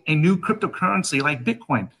create a new cryptocurrency like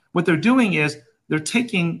Bitcoin. What they're doing is they're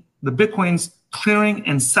taking the Bitcoin's clearing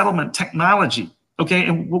and settlement technology. Okay,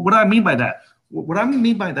 and what do I mean by that? What I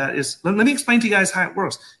mean by that is, let me explain to you guys how it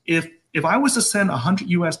works. If I was to send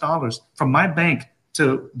 $100 from my bank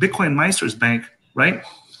to Bitcoin Meister's bank, right?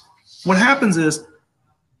 What happens is,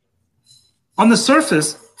 on the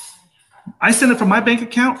surface, I send it from my bank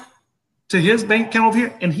account to his bank account over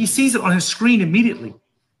here, and he sees it on his screen immediately.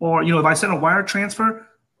 Or, if I send a wire transfer,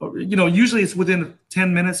 usually it's within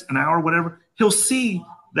 10 minutes, an hour, whatever, he'll see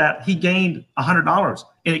that he gained $100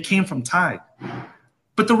 and it came from Tide.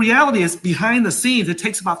 But the reality is, behind the scenes, it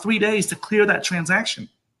takes about 3 days to clear that transaction.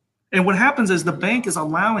 And what happens is the bank is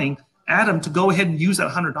allowing Adam to go ahead and use that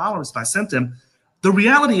 $100 that I sent him. The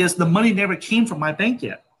reality is the money never came from my bank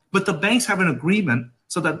yet, but the banks have an agreement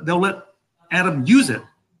so that they'll let Adam use it,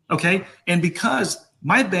 okay? And because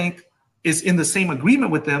my bank is in the same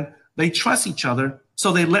agreement with them, they trust each other,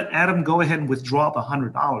 so they let Adam go ahead and withdraw the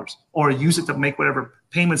 $100 or use it to make whatever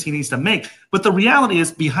payments he needs to make. But the reality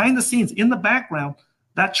is, behind the scenes, in the background,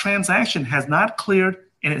 that transaction has not cleared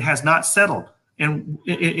and it has not settled. And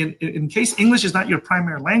in case English is not your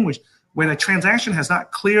primary language, when a transaction has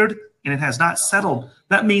not cleared and it has not settled,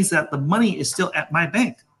 that means that the money is still at my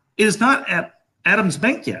bank. It is not at Adam's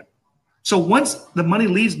bank yet. So once the money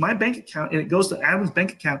leaves my bank account and it goes to Adam's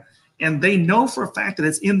bank account, and they know for a fact that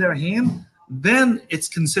it's in their hand, then it's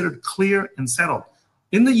considered clear and settled.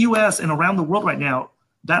 In the US and around the world right now,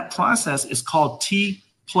 that process is called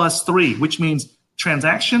T+3, which means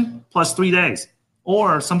transaction plus 3 days.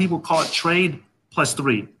 Or some people call it trade plus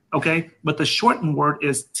 3, okay? But the shortened word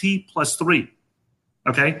is T+3,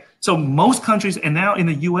 okay? So most countries, and now in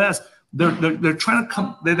the US, they're trying to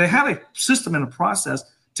come, they have a system and a process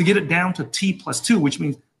to get it down to T+2, which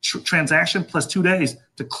means transaction plus 2 days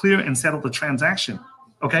to clear and settle the transaction,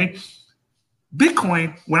 okay?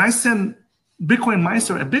 Bitcoin, when I send Bitcoin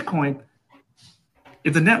Meister a Bitcoin,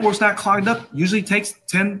 if the network's not clogged up, usually takes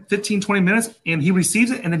 10, 15, 20 minutes, and he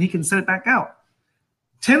receives it, and then he can send it back out.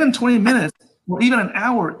 10 and 20 minutes, or even an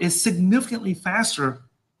hour, is significantly faster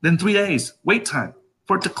than 3 days wait time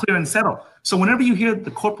for it to clear and settle. So whenever you hear the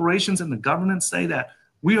corporations and the government say that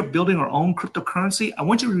we are building our own cryptocurrency, I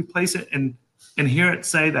want you to replace it and hear it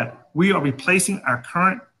say that we are replacing our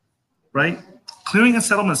current, right, clearing and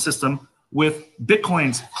settlement system with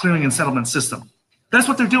Bitcoin's clearing and settlement system. That's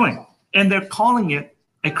what they're doing. And they're calling it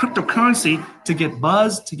a cryptocurrency to get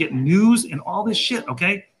buzz, to get news, and all this shit,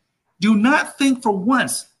 okay? Do not think for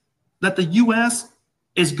once that the U.S.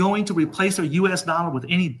 is going to replace their U.S. dollar with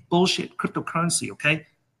any bullshit cryptocurrency, okay?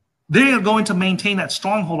 They are going to maintain that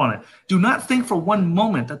stronghold on it. Do not think for one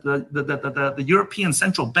moment that the European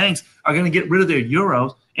central banks are going to get rid of their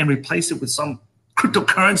euros and replace it with some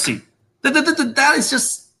cryptocurrency. That is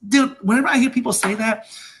just, dude, whenever I hear people say that,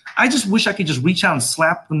 I just wish I could just reach out and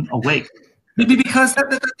slap them awake. Because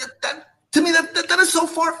to me, that is so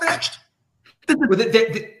far-fetched.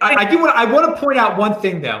 I want to point out one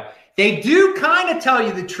thing, though. They do kind of tell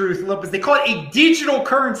you the truth a little bit. They call it a digital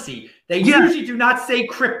currency. They usually do not say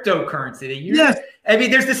cryptocurrency. They usually, I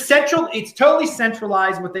mean, there's the central, it's totally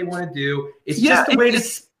centralized what they want to do. It's just a way to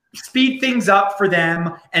speed things up for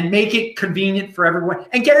them and make it convenient for everyone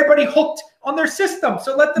and get everybody hooked on their system.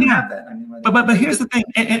 So let them have that. I mean, but here's the thing.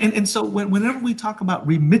 And so whenever we talk about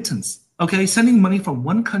remittance, okay, sending money from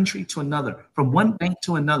one country to another, from one bank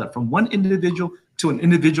to another, from one individual to an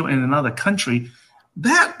individual in another country,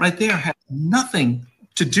 that right there has nothing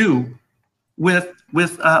to do with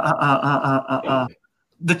the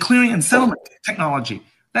clearing and settlement technology.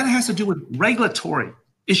 That has to do with regulatory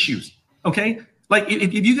issues, okay? Like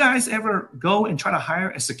if you guys ever go and try to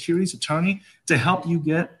hire a securities attorney to help you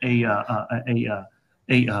get a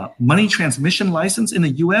money transmission license in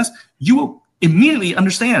the U.S., you will immediately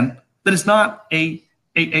understand that it's not a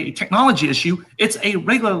technology issue; it's a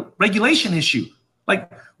regulation issue.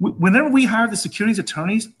 Like whenever we hire the securities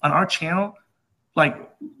attorneys on our channel,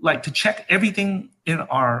 like to check everything in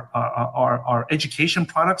our education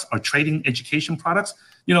products, our trading education products,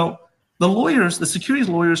 the securities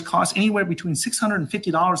lawyers cost anywhere between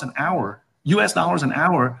 $650 an hour, US dollars an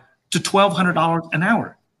hour, to $1,200 an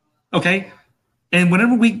hour. Okay. And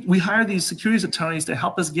whenever we hire these securities attorneys to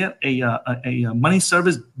help us get a money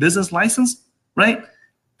service business license, right?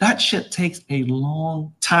 That shit takes a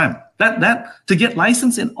long time. That to get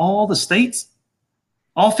licensed in all the states,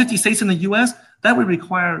 all 50 states in the US, that would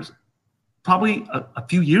require probably a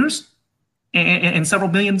few years and several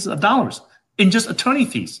millions of dollars in just attorney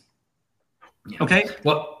fees. Yeah. Okay.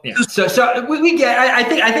 Well, yeah. So we get. I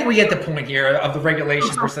think we get the point here of the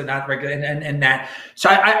regulation versus not regulation, and that. So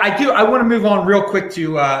I want to move on real quick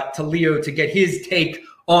to Leo to get his take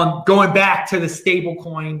on going back to the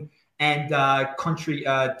stablecoin and country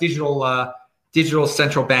digital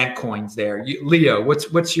central bank coins. There, Leo,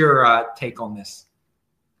 what's your take on this?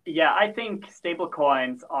 Yeah, I think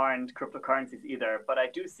stablecoins aren't cryptocurrencies either, but I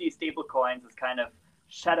do see stablecoins as kind of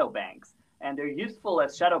shadow banks. And they're useful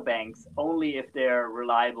as shadow banks only if they're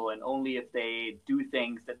reliable and only if they do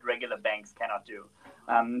things that regular banks cannot do.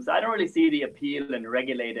 So I don't really see the appeal in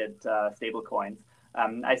regulated stablecoins.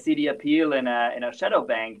 I see the appeal in a shadow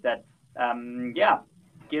bank that,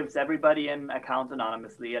 gives everybody an account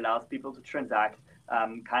anonymously, allows people to transact,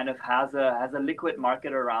 kind of has a liquid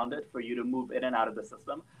market around it for you to move in and out of the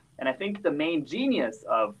system. And I think the main genius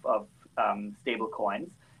of stablecoins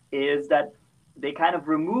is that they kind of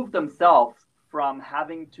remove themselves from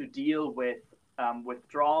having to deal with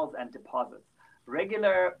withdrawals and deposits.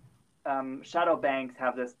 Regular shadow banks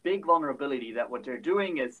have this big vulnerability that what they're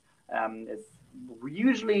doing is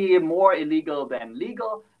usually more illegal than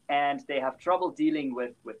legal, and they have trouble dealing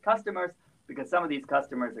with customers because some of these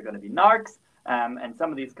customers are going to be narcs, and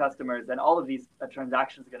some of these customers and all of these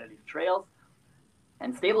transactions are going to leave trails.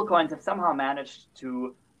 And stablecoins have somehow managed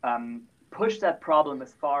to push that problem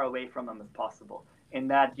as far away from them as possible, in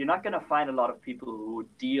that you're not going to find a lot of people who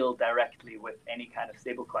deal directly with any kind of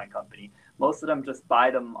stablecoin company. Most of them just buy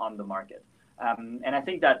them on the market. And I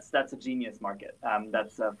think that's a genius market.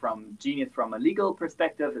 That's from genius from a legal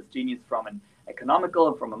perspective, it's genius from an economical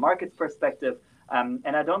and from a markets perspective.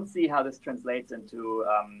 And I don't see how this translates into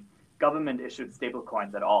government-issued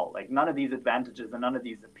stablecoins at all. Like none of these advantages and none of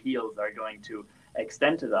these appeals are going to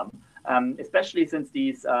extend to them. Especially since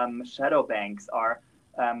these shadow banks are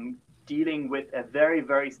dealing with a very,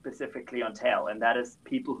 very specific clientele, and that is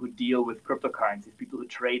people who deal with cryptocurrencies, people who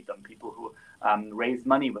trade them, people who raise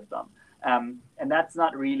money with them. And that's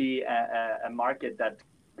not really a market that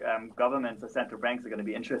governments or central banks are going to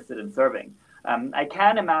be interested in serving. I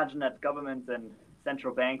can imagine that governments and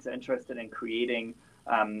central banks are interested in creating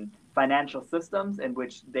financial systems in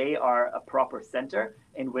which they are a proper center,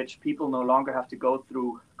 in which people no longer have to go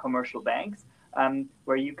through commercial banks,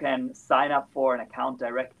 where you can sign up for an account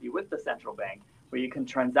directly with the central bank, where you can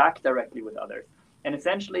transact directly with others. And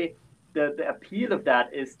essentially, the appeal of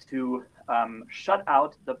that is to shut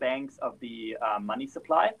out the banks of the money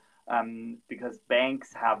supply, because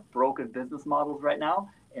banks have broken business models right now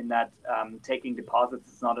in that taking deposits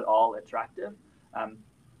is not at all attractive.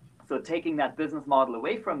 So taking that business model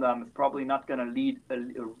away from them is probably not going to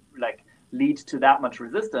lead to that much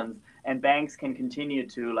resistance, and banks can continue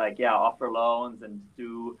to offer loans and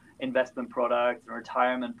do investment products and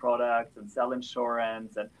retirement products and sell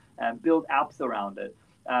insurance and build apps around it.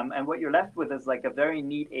 And what you're left with is like a very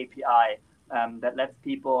neat API that lets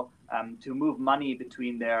people to move money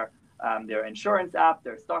between their insurance app,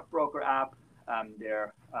 their stockbroker app,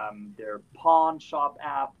 their pawn shop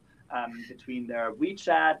app, between their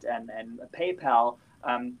WeChat and PayPal,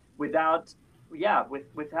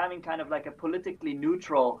 with having kind of like a politically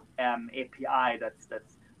neutral API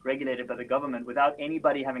that's regulated by the government without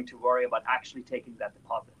anybody having to worry about actually taking that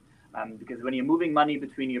deposit. Because when you're moving money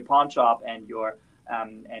between your pawn shop and your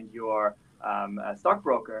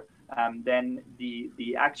stockbroker, then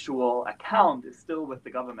the actual account is still with the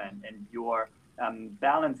government, and your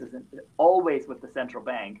balance isn't always with the central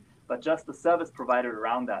bank, but just the service provider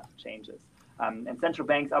around that changes. And central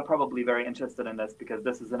banks are probably very interested in this because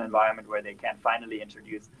this is an environment where they can finally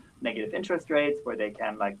introduce negative interest rates, where they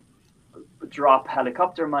can drop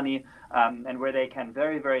helicopter money, and where they can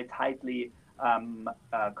very, very tightly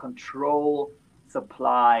control,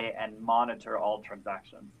 supply, and monitor all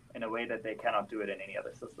transactions in a way that they cannot do it in any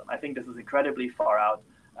other system. I think this is incredibly far out,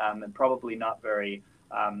 and probably not very,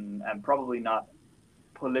 and probably not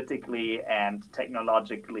politically and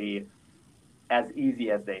technologically as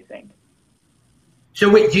easy as they think. So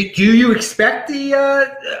wait, do you expect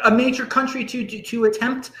a major country to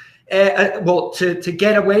attempt to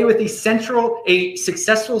get away with a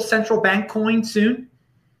successful central bank coin soon?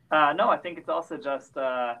 No, I think it's also just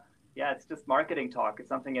it's just marketing talk. It's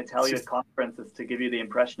something you tell you at conferences to give you the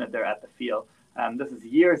impression that they're at the field. This is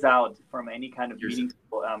years out from any kind of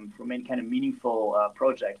meaningful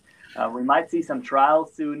project. We might see some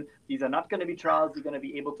trials soon. These are not going to be trials you're going to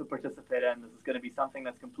be able to participate in. This is going to be something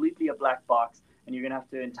that's completely a black box, and you're going to have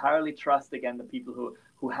to entirely trust again the people who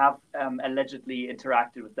have allegedly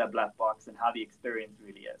interacted with that black box and how the experience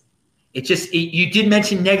really is. You did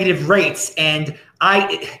mention negative rates, and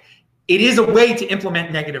it is a way to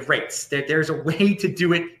implement negative rates. There's a way to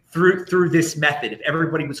do it through this method if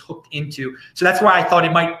everybody was hooked into. So that's why I thought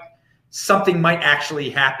something might actually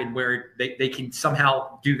happen where they can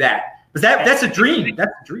somehow do that. But that's a dream.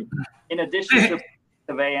 That's a dream. In addition to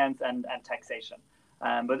surveillance and taxation.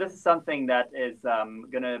 But this is something that is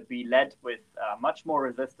going to be led with much more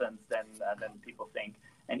resistance than people think.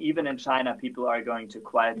 And even in China, people are going to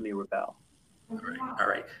quietly rebel. All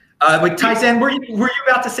right. With Taizan, were you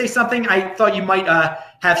about to say something? I thought you might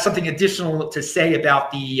have something additional to say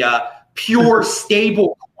about the pure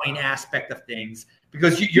stable coin aspect of things,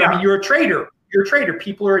 because you're a trader. You're a trader.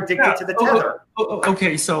 People are addicted to the tether.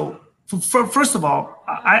 Okay, so first of all,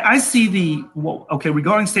 I see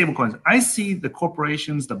regarding stable coins, I see the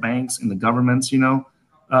corporations, the banks, and the governments.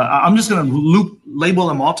 I'm just going to label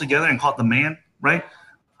them all together and call it the man, right?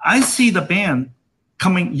 I see the ban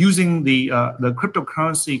using the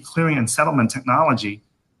cryptocurrency clearing and settlement technology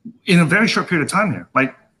in a very short period of time here,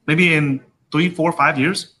 like maybe in 3, 4, 5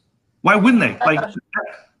 years. Why wouldn't they? Like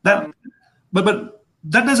that, but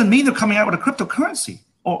that doesn't mean they're coming out with a cryptocurrency.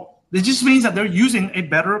 Or it just means that they're using a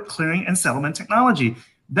better clearing and settlement technology.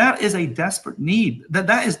 That is a desperate need.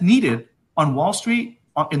 That is needed on Wall Street,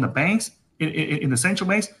 in the banks, in the central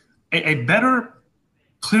banks. A better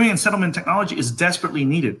clearing and settlement technology is desperately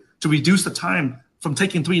needed to reduce the time from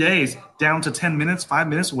taking 3 days down to 10 minutes, 5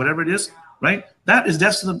 minutes, whatever it is, right? That is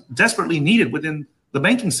desperately needed within the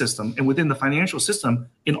banking system and within the financial system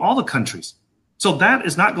in all the countries. So that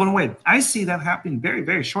is not going away. I see that happening very,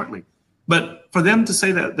 very shortly. But for them to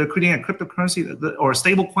say that they're creating a cryptocurrency or a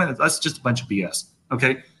stable coin, that's just a bunch of BS,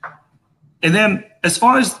 okay? And then as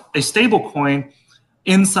far as a stable coin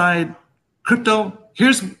inside crypto,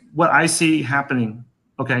 here's what I see happening,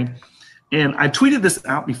 okay? And I tweeted this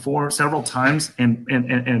out before several times, and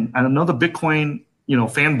I know the Bitcoin,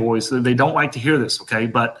 fanboys, they don't like to hear this, okay?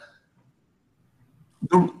 But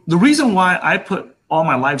the reason why I put all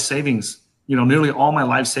my life savings, nearly all my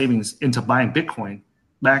life savings into buying Bitcoin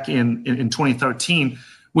back in 2013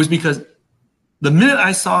 was because the minute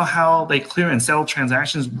I saw how they clear and settle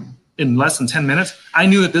transactions in less than 10 minutes, I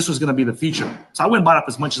knew that this was going to be the future. So I went and bought up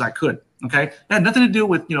as much as I could, okay? It had nothing to do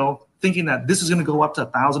with, thinking that this is going to go up to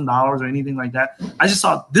 $1,000 or anything like that. I just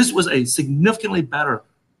thought this was a significantly better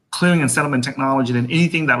clearing and settlement technology than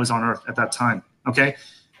anything that was on earth at that time. Okay,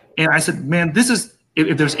 and I said, man, this is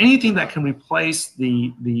if there's anything that can replace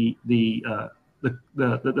the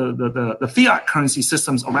fiat currency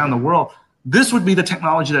systems around the world, this would be the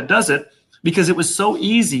technology that does it, because it was so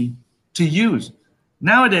easy to use.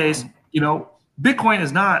 Nowadays, Bitcoin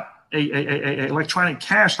is not a electronic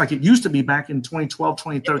cash like it used to be back in 2012,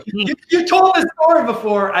 2013. You told the story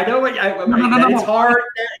before. I know it's hard.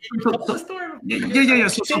 Yeah.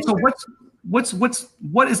 So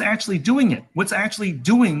what is actually doing it? What's actually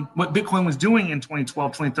doing what Bitcoin was doing in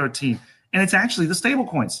 2012, 2013? And it's actually the stable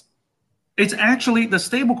coins. It's actually the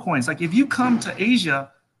stable coins. Like if you come to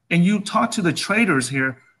Asia and you talk to the traders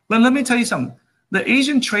here, let me tell you something. The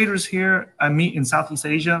Asian traders here I meet in Southeast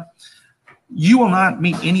Asia, you will not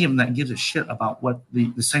meet any of them that gives a shit about what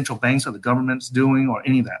the central banks or the government's doing or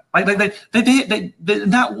any of that. They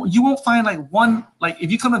not. You won't find one.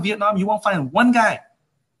 If you come to Vietnam, you won't find one guy,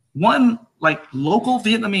 one local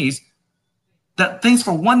Vietnamese that thinks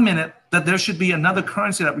for 1 minute that there should be another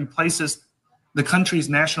currency that replaces the country's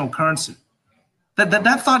national currency.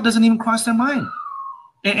 That thought doesn't even cross their mind.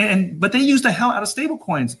 But they use the hell out of stable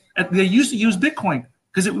coins. They used to use Bitcoin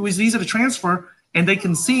because it was easy to transfer. And they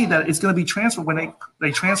can see that it's going to be transferred when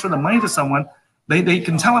they transfer the money to someone. They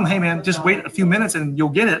can tell them, hey, man, just wait a few minutes and you'll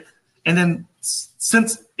get it. And then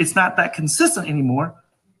since it's not that consistent anymore,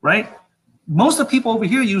 right, most of the people over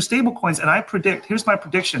here use stable coins. And here's my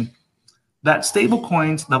prediction, that stable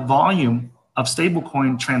coins, the volume of stable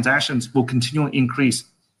coin transactions will continually increase.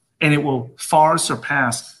 And it will far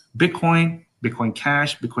surpass Bitcoin, Bitcoin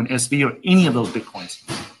Cash, Bitcoin SV, or any of those Bitcoins,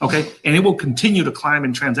 okay? And it will continue to climb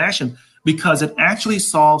in transaction because it actually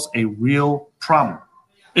solves a real problem.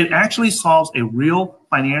 It actually solves a real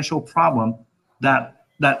financial problem that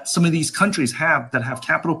some of these countries have that have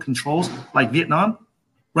capital controls, like Vietnam,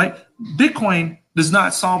 right? Bitcoin does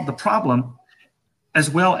not solve the problem as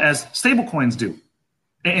well as stablecoins do.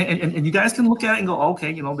 And you guys can look at it and go,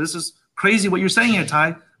 okay, this is crazy what you're saying here,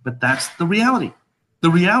 Ty, but that's the reality. The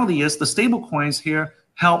reality is the stablecoins here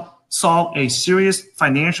help solve a serious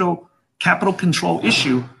financial capital control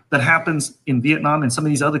issue that happens in Vietnam and some of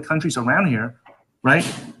these other countries around here, right?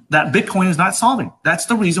 That Bitcoin is not solving. That's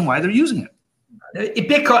the reason why they're using it.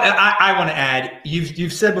 Bitcoin, I want to add,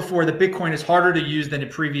 you've said before that Bitcoin is harder to use than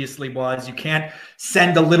it previously was. You can't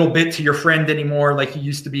send a little bit to your friend anymore like you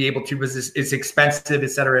used to be able to, because it's expensive,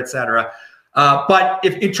 et cetera, et cetera. But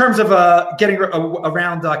if in terms of getting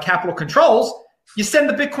around capital controls, you send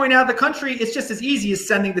the Bitcoin out of the country, it's just as easy as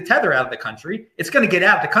sending the Tether out of the country. It's going to get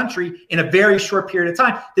out of the country in a very short period of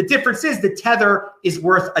time. The difference is the Tether is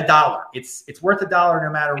worth $1. It's worth $1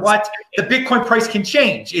 no matter what. The Bitcoin price can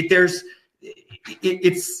change.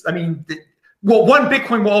 One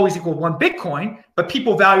Bitcoin will always equal one Bitcoin, but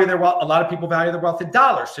people value their wealth. A lot of people value their wealth in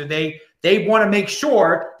dollars. So they want to make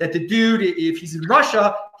sure that the dude, if he's in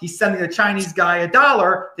Russia, he's sending the Chinese guy $1,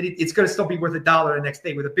 that it's going to still be worth $1 the next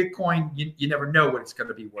day. With a Bitcoin, you never know what it's going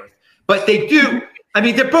to be worth. But they do.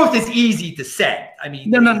 They're both as easy to send.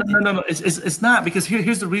 No. It's not, because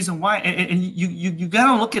here's the reason why. And you got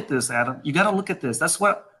to look at this, Adam. You got to look at this. That's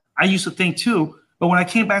what I used to think too. But when I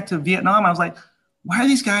came back to Vietnam, I was like, why do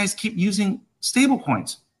these guys keep using stable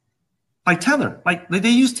coins like Tether? Like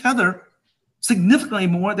they use Tether significantly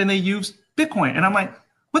more than they use Bitcoin. And I'm like,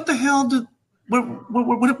 what the hell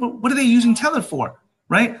what are they using Tether for,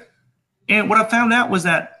 right? And what I found out was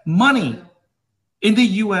that money in the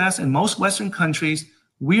US and most Western countries,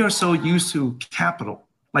 we are so used to capital.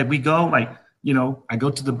 Like we go I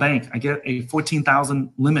go to the bank, I get a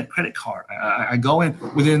 14,000 limit credit card. I go in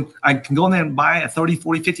I can go in there and buy a $30,000,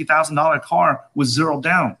 $40,000, $50,000 car with zero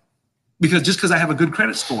down because I have a good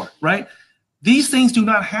credit score, right? These things do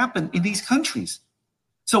not happen in these countries.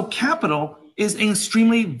 So capital is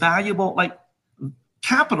extremely valuable. Like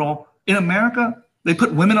capital in America, they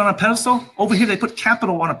put women on a pedestal. Over here, they put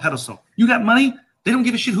capital on a pedestal. You got money, they don't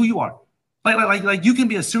give a shit who you are. Like you can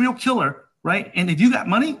be a serial killer, right? And if you got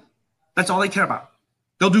money, that's all they care about.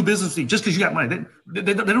 They'll do business with you just because you got money.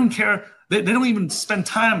 They don't care. They don't even spend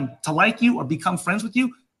time to like you or become friends with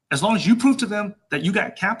you. As long as you prove to them that you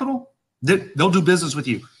got capital, they'll do business with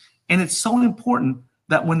you. And it's so important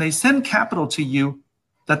that when they send capital to you,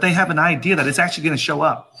 that they have an idea that it's actually going to show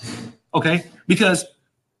up. Okay? Because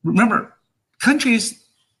remember, countries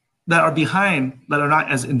that are behind, that are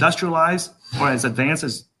not as industrialized or as advanced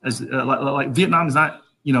as like Vietnam is not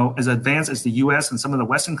as advanced as the US and some of the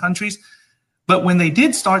Western countries. But when they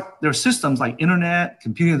did start their systems like internet,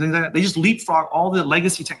 computing, and things like that, they just leapfrog all the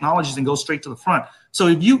legacy technologies and go straight to the front. So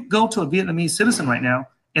if you go to a Vietnamese citizen right now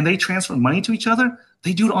and they transfer money to each other,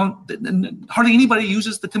 they do it on, hardly anybody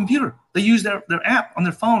uses the computer. They use their app on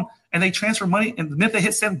their phone and they transfer money. And the minute they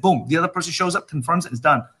hit send, boom, the other person shows up, confirms it, it's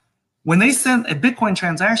done. When they send a Bitcoin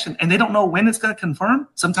transaction and they don't know when it's going to confirm,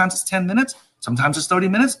 sometimes it's 10 minutes, sometimes it's 30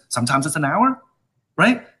 minutes, sometimes it's an hour.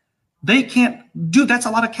 Right? They can't do, that's a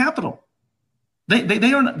lot of capital.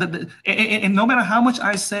 They are, and no matter how much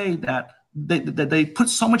I say that they put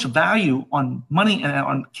so much value on money and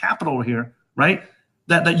on capital here, right?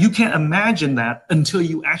 That you can't imagine that until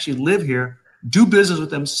you actually live here, do business with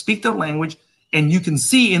them, speak their language, and you can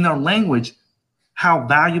see in their language how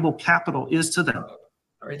valuable capital is to them.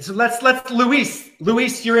 All right, so let's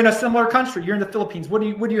Luis, you're in a similar country. You're in the Philippines. What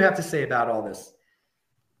do you have to say about all this?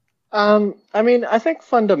 I think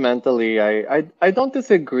fundamentally, I don't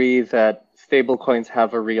disagree that stablecoins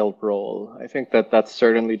have a real role. I think that that's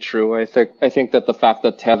certainly true. I think that the fact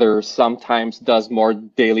that Tether sometimes does more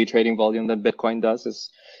daily trading volume than Bitcoin does is,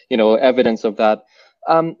 evidence of that.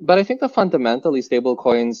 But I think that fundamentally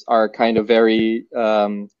stablecoins are kind of very,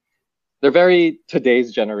 they're very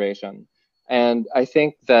today's generation. And I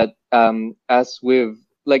think that as with,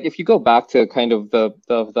 like, if you go back to kind of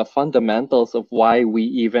the fundamentals of why we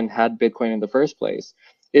even had Bitcoin in the first place,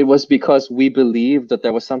 it was because we believed that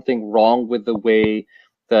there was something wrong with the way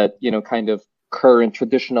that, kind of current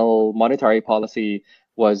traditional monetary policy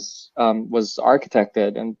was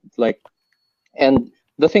architected. And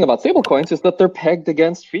the thing about stablecoins is that they're pegged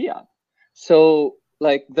against fiat. So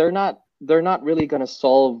like they're not really going to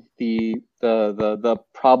solve the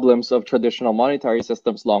problems of traditional monetary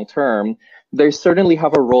systems long term. They certainly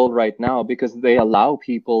have a role right now because they allow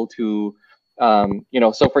people to,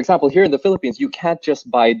 so for example, here in the Philippines, you can't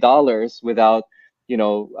just buy dollars without,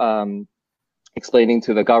 explaining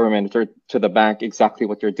to the government or to the bank exactly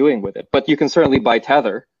what you're doing with it. But you can certainly buy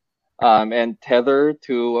Tether, and Tether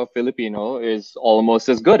to a Filipino is almost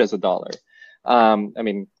as good as a dollar. I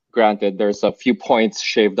mean, granted, there's a few points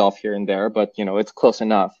shaved off here and there, but it's close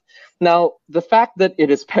enough. Now, the fact that it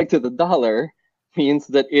is pegged to the dollar means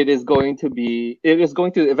that it is going to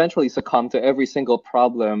eventually succumb to every single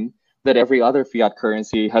problem that every other fiat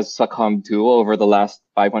currency has succumbed to over the last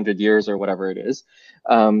 500 years or whatever it is.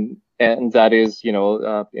 And that is,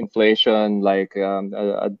 inflation, like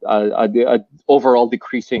a overall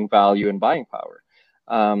decreasing value and buying power.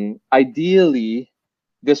 Ideally,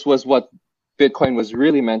 this was what Bitcoin was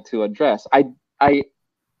really meant to address.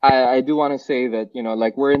 I do want to say that,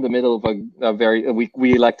 like we're in the middle of a very,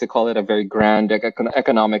 we like to call it a very grand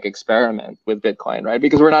economic experiment with Bitcoin, right?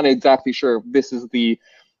 Because we're not exactly sure if this is the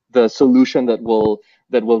solution that will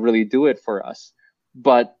really do it for us.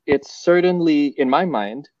 But it's certainly, in my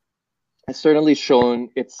mind, has certainly shown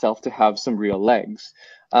itself to have some real legs.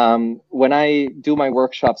 When I do my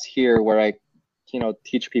workshops here, where I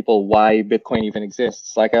teach people why Bitcoin even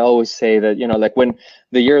exists, like I always say that, like when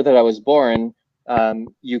the year that I was born,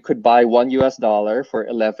 you could buy $1 for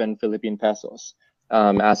 11 Philippine pesos.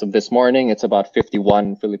 As of this morning, it's about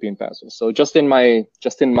 51 Philippine pesos. So just in my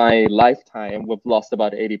lifetime, we've lost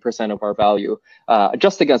about 80% of our value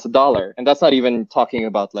just against the dollar. And that's not even talking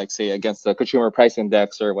about, like, say, against the consumer price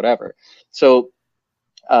index or whatever. So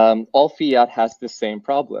all fiat has the same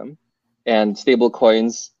problem, and stable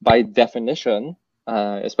coins, by definition,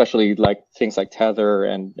 especially like things like Tether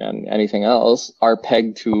and anything else, are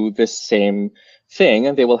pegged to this same thing,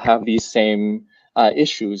 and they will have these same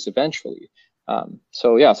issues eventually.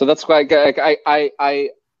 So that's why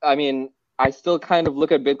I mean, I still kind of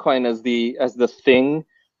look at Bitcoin as the thing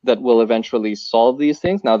that will eventually solve these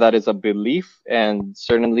things. Now, that is a belief, and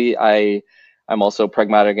certainly I'm also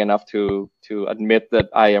pragmatic enough to admit that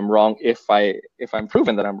I am wrong if I'm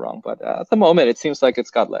proven that I'm wrong. But at the moment, it seems like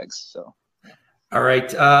it's got legs. So. All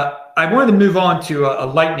right. I wanted to move on to a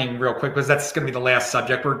lightning real quick, because that's going to be the last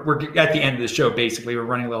subject. We're at the end of the show, basically. We're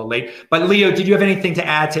running a little late. But Leo, did you have anything to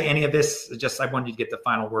add to any of this? I wanted you to get the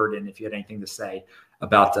final word in if you had anything to say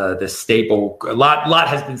about the stable. A lot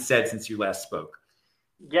has been said since you last spoke.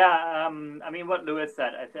 Yeah, I mean, what Lewis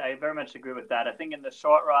said, I very much agree with that. I think in the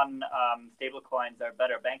short run, stable coins are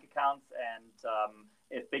better bank accounts, and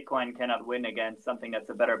if Bitcoin cannot win against something that's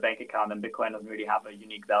a better bank account, then Bitcoin doesn't really have a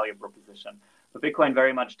unique value proposition. But Bitcoin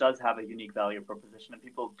very much does have a unique value proposition, and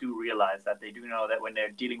people do realize that. They do know that when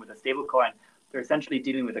they're dealing with a stable coin, they're essentially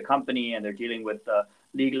dealing with a company, and they're dealing with the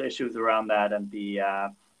legal issues around that, and the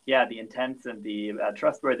intents and the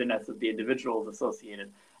trustworthiness of the individuals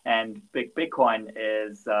associated. And Bitcoin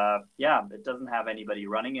is, it doesn't have anybody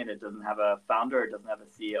running it. It doesn't have a founder. It doesn't have a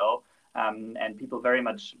CEO. And people very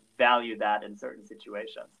much value that in certain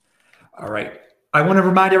situations. All right. I want to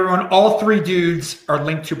remind everyone, all three dudes are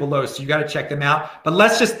linked to below, so you got to check them out. But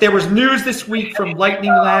there was news this week from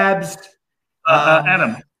Lightning Labs.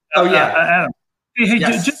 Adam. Oh, yeah. Adam. Hey,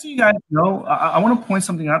 yes. Just so you guys know, I want to point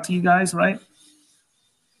something out to you guys, right?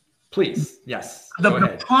 Please, yes.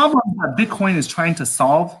 The problem that Bitcoin is trying to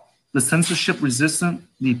solve, the censorship resistant,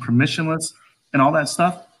 the permissionless, and all that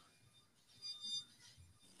stuff,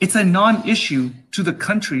 it's a non-issue to the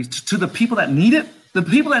countries, to the people that need it. The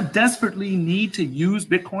people that desperately need to use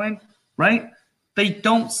Bitcoin, right? They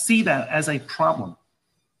don't see that as a problem.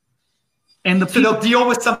 And so they'll deal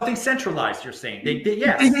with something centralized, you're saying?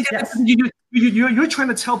 Yes. You're trying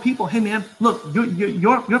to tell people, hey, man, look,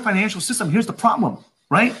 your financial system, here's the problem,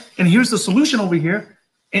 right? And here's the solution over here.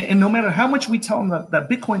 And no matter how much we tell them that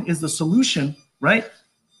Bitcoin is the solution, right?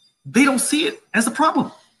 They don't see it as a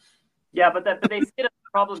problem. Yeah, but they see it as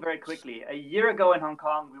a problem very quickly. A year ago in Hong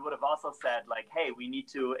Kong, we would have also said, like, hey, we need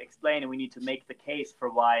to explain and we need to make the case for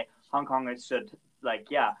why Hong Kongers should,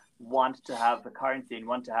 want to have a currency and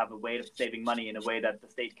want to have a way of saving money in a way that the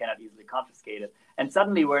state cannot easily confiscate it. And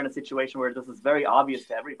suddenly we're in a situation where this is very obvious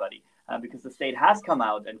to everybody because the state has come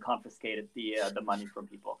out and confiscated the money from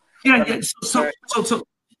people. Yeah. So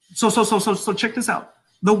check this out.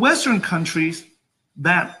 The Western countries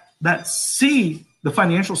that see the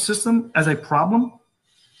financial system as a problem,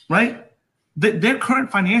 right? Their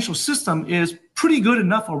current financial system is pretty good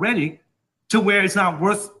enough already to where it's not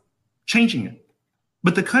worth changing it.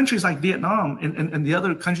 But the countries like Vietnam and the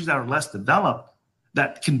other countries that are less developed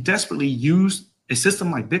that can desperately use a system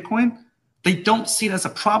like Bitcoin, they don't see it as a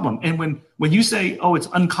problem. And when you say, oh, it's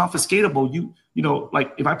unconfiscatable, you know,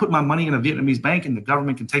 like if I put my money in a Vietnamese bank and the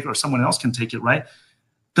government can take it or someone else can take it, right?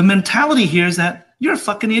 The mentality here is that you're a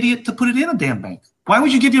fucking idiot to put it in a damn bank. Why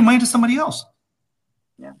would you give your money to somebody else?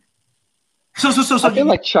 Yeah. I feel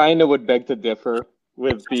like China would beg to differ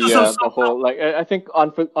with the whole, like, I think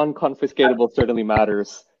unconfiscatable certainly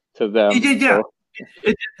matters to them. Yeah. So.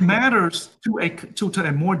 It matters to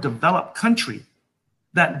a more developed country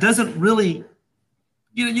that doesn't really,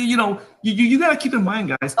 you got to keep in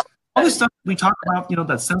mind, guys, all this stuff we talk about,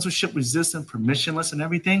 that censorship resistant, permissionless and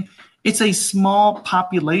everything, it's a small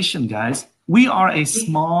population, guys. We are a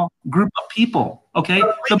small group of people, okay?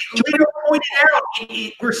 Leo pointed out,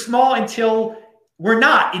 we're small until we're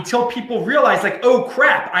not, until people realize, like, oh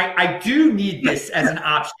crap, I do need this as an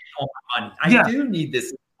option on my money. I do need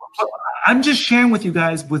this. I'm just sharing with you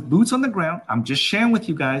guys with boots on the ground. I'm just sharing with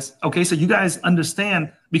you guys, okay? So you guys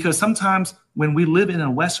understand, because sometimes when we live in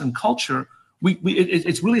a Western culture,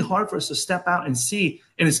 it's really hard for us to step out and see,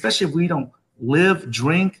 and especially if we don't live,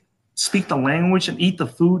 drink, speak the language, and eat the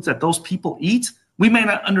foods that those people eat, we may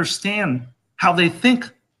not understand how they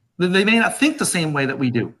think. They may not think the same way that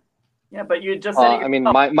we do. Yeah, but you just said I mean,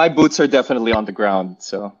 my boots are definitely on the ground,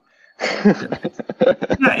 so. And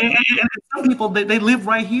some people they live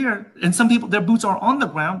right here, and some people their boots are on the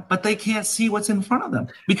ground, but they can't see what's in front of them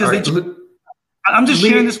because I'm just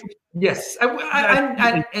sharing this. Yes,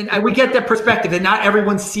 and we get that perspective, and not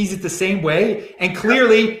everyone sees it the same way. And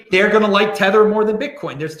clearly, they're going to like Tether more than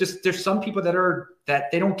Bitcoin. There's some people that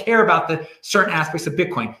they don't care about the certain aspects of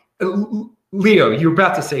Bitcoin. Leo, you're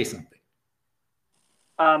about to say something.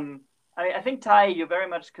 I think, Ty, you very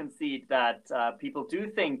much concede that people do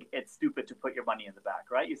think it's stupid to put your money in the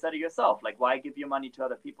bank, right? You said it yourself, like, why give your money to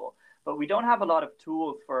other people? But we don't have a lot of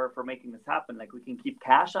tools for making this happen. Like, we can keep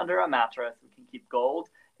cash under a mattress, we can keep gold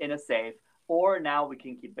in a safe, or now we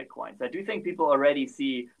can keep Bitcoin. So I do think people already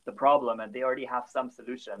see the problem, and they already have some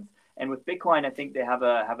solutions. And with Bitcoin, I think they have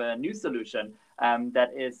a new solution that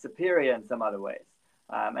is superior in some other ways.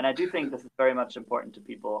 And I do think this is very much important to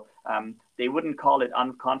people. They wouldn't call it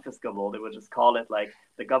unconfiscable. They would just call it like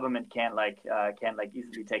the government can't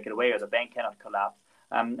easily take it away, or the bank cannot collapse.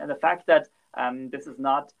 And the fact that this is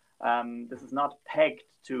not pegged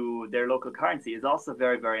to their local currency is also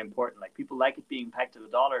very, very important. Like, people like it being pegged to the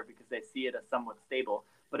dollar because they see it as somewhat stable.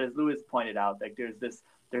 But as Louis pointed out, like, there's this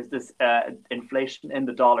inflation in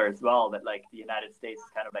the dollar as well, that like the United States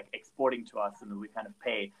is kind of like exporting to us, and we kind of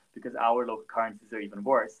pay because our local currencies are even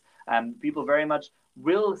worse. People very much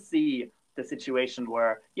will see the situation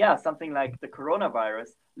where, something like the coronavirus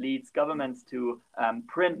leads governments to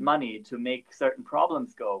print money to make certain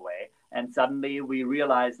problems go away. And suddenly we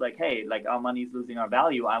realize, like, hey, like, our money is losing our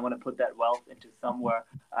value. I want to put that wealth into somewhere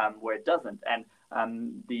where it doesn't. And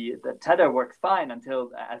the tether works fine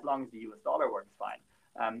as long as the US dollar works fine.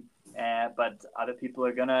 But other people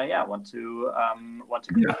are gonna want to.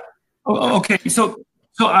 Okay, so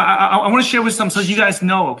I want to share with some, so you guys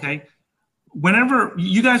know. Okay, whenever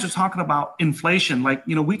you guys are talking about inflation, like,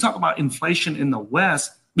 we talk about inflation in the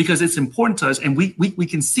West because it's important to us, and we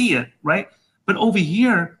can see it, right? But over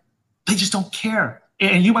here, they just don't care.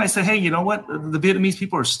 And you might say, hey, you know what? The Vietnamese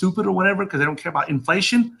people are stupid or whatever because they don't care about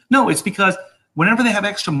inflation. No, it's because whenever they have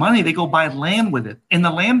extra money, they go buy land with it. And the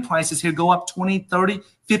land prices here go up 20, 30,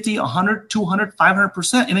 50, 100, 200,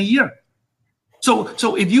 500% in a year.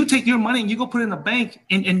 So if you take your money and you go put it in the bank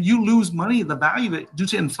and you lose money, the value of it due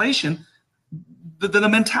to inflation, the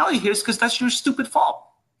mentality here is because that's your stupid fault.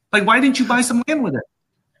 Like, why didn't you buy some land with it?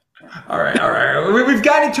 All right. We've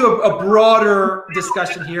gotten into a broader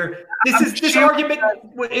discussion here. This argument,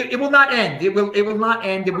 it will not end. It will not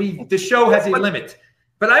end. The show has a limit.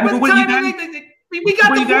 But we got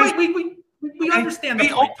the point. We understand the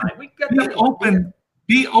point.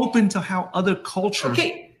 Be open to how other cultures.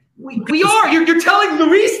 Okay, we are. You're telling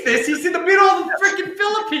Luis this. He's in the middle of the freaking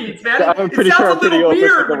Philippines, man. I'm pretty sure I'm pretty open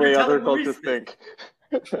to the way other cultures think.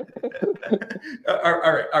 All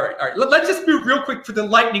right. Let's just move real quick for the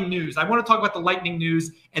lightning news. I want to talk about the lightning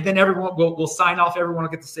news, and then everyone will sign off. Everyone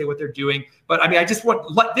will get to say what they're doing. But I mean, this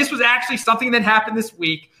was actually something that happened this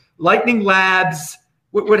week. Lightning Labs.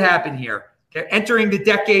 What happened here? Okay, entering the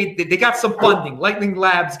decade, they got some funding. Lightning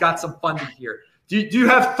Labs got some funding here. Do you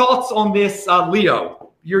have thoughts on this,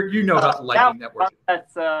 Leo? You know about the Lightning Network.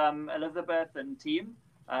 That's Elizabeth and team.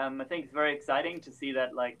 I think it's very exciting to see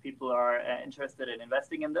that, like, people are interested in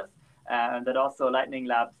investing in this, and that also Lightning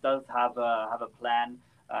Labs does have a plan,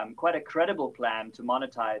 quite a credible plan to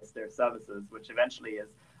monetize their services, which eventually is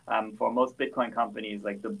for most Bitcoin companies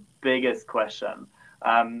like the biggest question.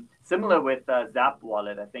 Similar with Zap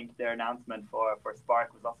Wallet, I think their announcement for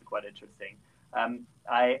Spark was also quite interesting.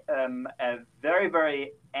 I am very,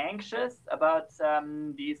 very anxious about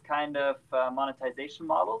these kind of monetization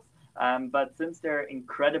models, but since they're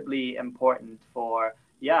incredibly important for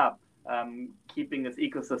keeping this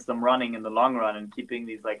ecosystem running in the long run and keeping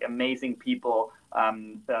these like amazing people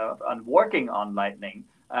working on Lightning.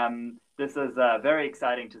 This is very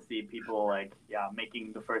exciting to see people like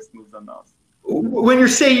making the first moves on those. When you're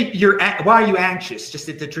saying why are you anxious? Just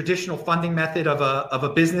that the traditional funding method of a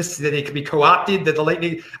business, that it could be co-opted, that the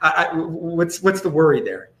Lightning. What's the worry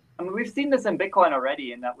there? I mean, we've seen this in Bitcoin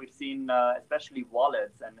already, in that we've seen especially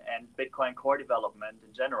wallets and Bitcoin core development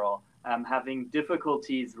in general having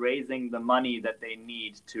difficulties raising the money that they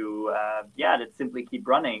need to simply keep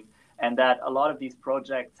running, and that a lot of these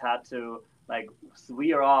projects had to like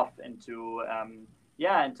swear off into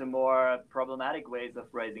more problematic ways of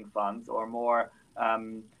raising funds, or more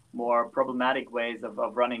problematic ways of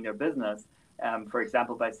running their business. For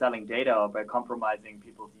example, by selling data, or by compromising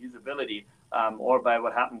people's usability, or by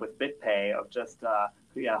what happened with BitPay of just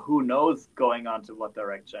who knows going on to what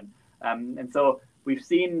direction. And so we've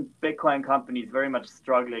seen Bitcoin companies very much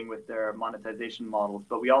struggling with their monetization models,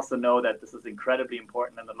 but we also know that this is incredibly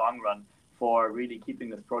important in the long run for really keeping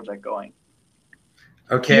this project going.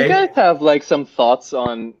 Okay. Do you guys have like some thoughts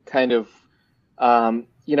on kind of,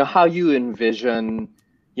 how you envision,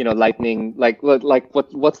 Lightning,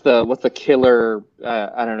 what's the killer,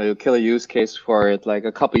 killer use case for it, like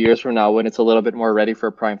a couple of years from now when it's a little bit more ready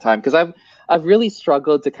for prime time? Because I've really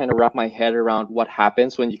struggled to kind of wrap my head around what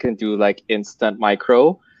happens when you can do like instant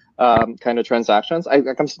micro kind of transactions. I'm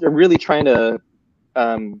really trying to,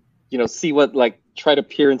 see what, like, try to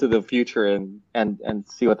peer into the future and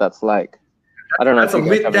see what that's like. I don't know if you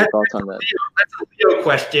guys have any thoughts on that. That's a Leo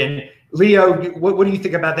question. Leo, what do you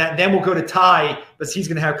think about that? And then we'll go to Ty, but he's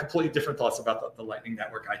going to have completely different thoughts about the Lightning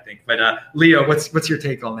Network, I think. But Leo, what's your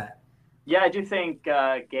take on that? Yeah, I do think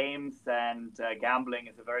games and gambling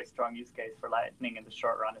is a very strong use case for Lightning in the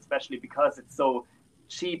short run, especially because it's so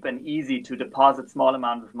cheap and easy to deposit small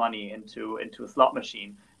amounts of money into a slot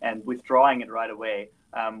machine and withdrawing it right away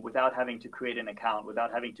without having to create an account, without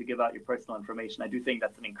having to give out your personal information. I do think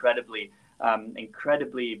that's an incredibly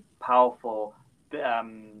powerful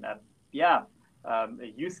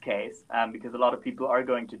use case because a lot of people are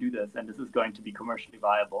going to do this, and this is going to be commercially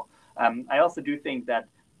viable. I also do think that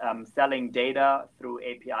selling data through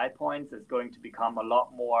API points is going to become a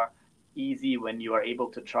lot more easy when you are able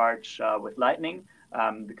to charge with Lightning,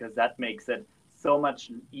 because that makes it so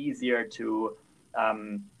much easier to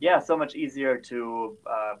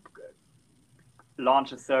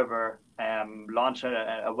launch a server, launch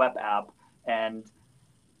a web app, and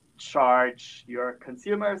charge your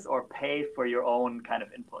consumers or pay for your own kind of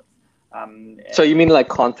inputs. So you mean like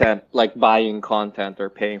content, like buying content or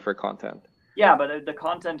paying for content? Yeah, but the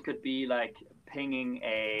content could be like pinging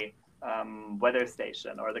a weather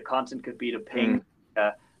station, or the content could be to ping.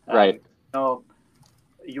 Right.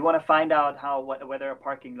 You want to find out whether a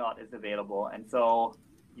parking lot is available, and so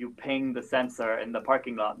you ping the sensor in the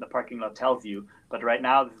parking lot, and the parking lot tells you. But right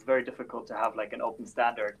now, this is very difficult to have like an open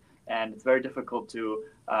standard, and it's very difficult to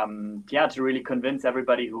really convince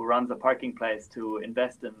everybody who runs a parking place to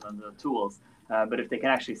invest in the tools. But if they can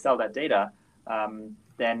actually sell that data,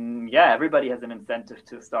 then everybody has an incentive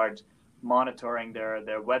to start monitoring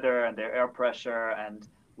their weather and their air pressure and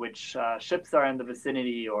which ships are in the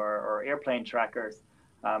vicinity, or airplane trackers.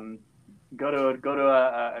 Go to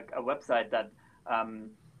a website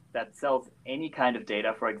that sells any kind of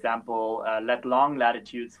data. For example, let long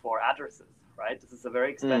latitudes for addresses. Right, this is a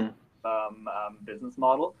very expensive business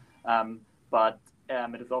model, but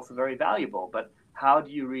it is also very valuable. But how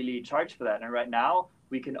do you really charge for that? And right now,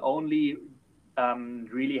 we can only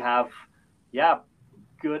really have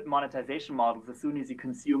good monetization models as soon as you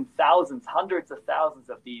consume thousands, hundreds of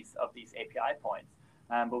thousands of these API points.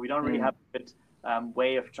 But we don't really have a good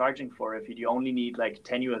way of charging for it if you only need like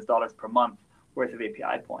 $10 per month worth of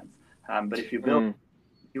API points. But if you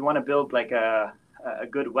want to build like a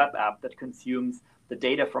good web app that consumes the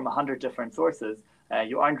data from 100 different sources,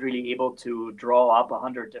 you aren't really able to draw up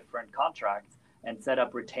 100 different contracts and set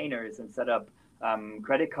up retainers and set up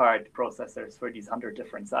credit card processors for these 100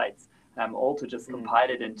 different sites, all to just compile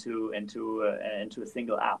it into a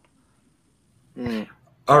single app.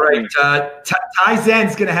 All right, Ty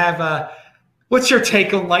Zen's going to have. What's your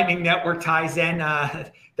take on Lightning Network, Ty Zen?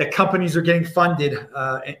 That companies are getting funded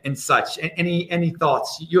and such. Any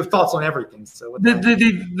thoughts? You have thoughts on everything. So the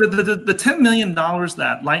 $10 million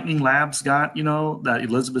that Lightning Labs got, that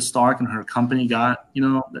Elizabeth Stark and her company got,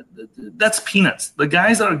 that's peanuts. The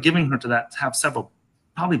guys that are giving her to that have several,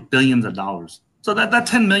 probably billions of dollars. So that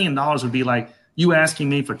 $10 million would be like you asking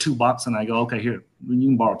me for $2, and I go, okay, here, you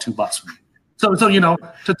can borrow $2 from me. So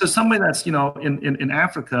to somebody that's in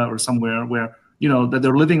Africa or somewhere where that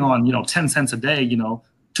they're living on 10 cents a day, $2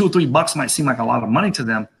 or $3 might seem like a lot of money to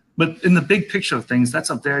them, But in the big picture of things,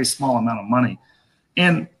 that's a very small amount of money.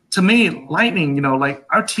 And to me, Lightning, like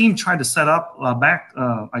our team tried to set up back,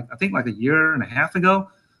 I think like a year and a half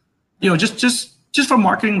ago, just for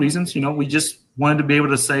marketing reasons, we just wanted to be able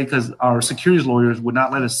to say, because our securities lawyers would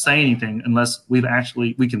not let us say anything unless we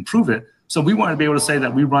can prove it. So we wanted to be able to say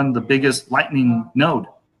that we run the biggest Lightning node,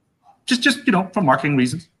 just for marketing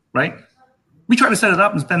reasons, right? We tried to set it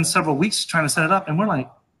up and spend several weeks trying to set it up, and we're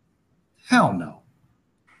like, hell no.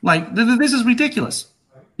 Like, this is ridiculous.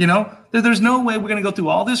 There's no way we're going to go through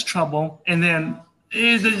all this trouble and then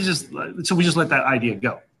so we just let that idea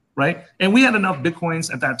go, right? And we had enough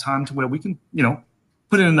Bitcoins at that time to where we can,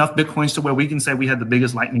 put in enough Bitcoins to where we can say we had the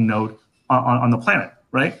biggest Lightning node on the planet,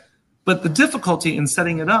 right? But the difficulty in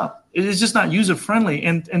setting it up is just not user friendly.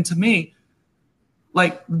 And to me,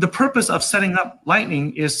 like the purpose of setting up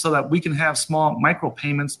Lightning is so that we can have small micro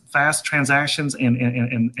payments, fast transactions,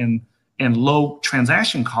 and low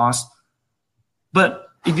transaction costs. But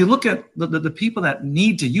if you look at the people that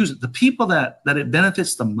need to use it, the people that it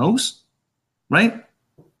benefits the most, right?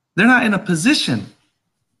 They're not in a position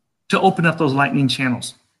to open up those Lightning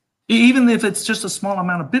channels. Even if it's just a small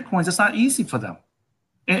amount of Bitcoins, it's not easy for them.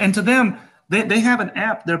 And to them, they have an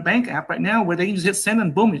app, their bank app right now, where they can just hit send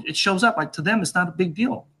and boom, it shows up. Like to them, it's not a big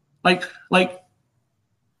deal. Like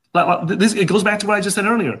this, it goes back to what I just said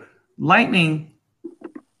earlier. Lightning,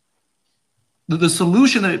 the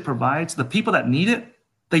solution that it provides, the people that need it,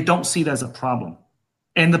 they don't see it as a problem.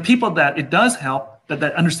 And the people that it does help,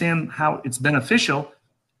 that understand how it's beneficial,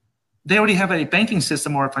 they already have a banking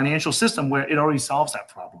system or a financial system where it already solves that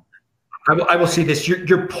problem. I will say this: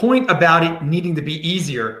 your point about it needing to be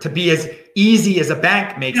easier, to be as easy as a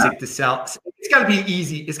bank makes it to sell. It's got to be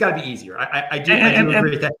easy. It's got to be easier. I do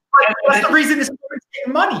agree with that. That's the reason it's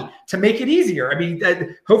getting money, to make it easier. I mean,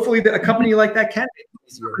 hopefully a company like that can make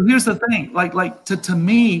it easier. Here's the thing: like to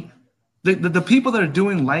me, the people that are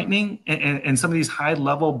doing Lightning and some of these high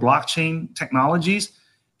level blockchain technologies,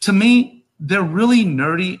 to me, they're really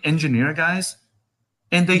nerdy engineer guys,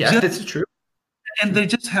 and that's true. And they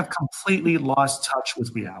just have completely lost touch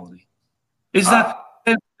with reality. Is that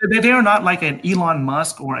they are not like an Elon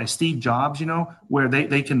Musk or a Steve Jobs, where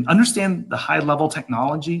they can understand the high level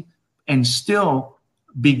technology and still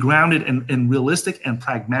be grounded and realistic and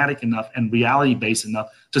pragmatic enough and reality based enough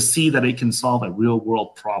to see that it can solve a real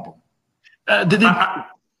world problem.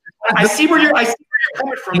 I see where you're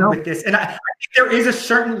coming from with this, and I think there is a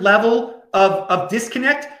certain level of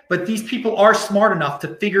disconnect, but these people are smart enough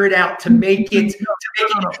to figure it out, to make it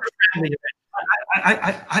friendly.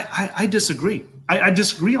 I disagree. I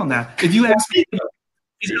disagree on that. If you ask me,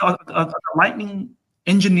 Lightning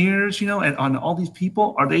engineers, and on all these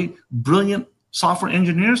people, are they brilliant software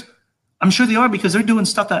engineers? I'm sure they are, because they're doing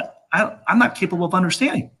stuff that I'm not capable of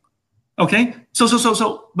understanding. Okay,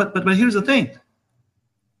 but here's the thing.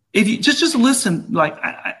 If you just listen, like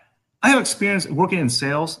I have experience working in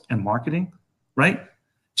sales and marketing, right?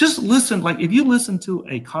 Just listen, like if you listen to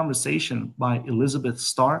a conversation by Elizabeth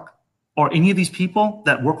Stark or any of these people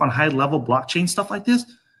that work on high level blockchain stuff like this,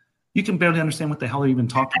 you can barely understand what the hell they're even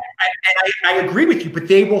talking about. I agree with you, but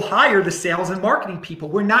they will hire the sales and marketing people.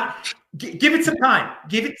 We're not. Give it some time.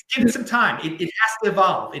 Give it some time. It has to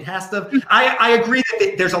evolve. It has to. I agree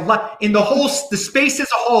that there's a lot in the space as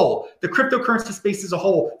a whole, the cryptocurrency space as a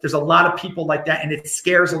whole. There's a lot of people like that, and it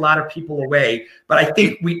scares a lot of people away. But I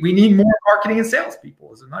think we need more marketing and sales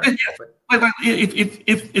people. As another.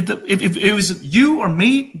 If it was you or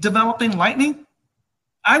me developing Lightning,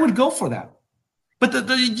 I would go for that. But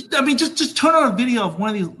just turn on a video of one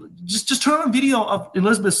of these. Just turn on a video of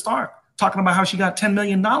Elizabeth Stark talking about how she got $10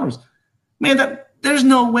 million. Man, there's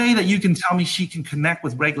no way that you can tell me she can connect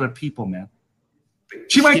with regular people, man.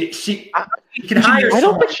 She can hire. I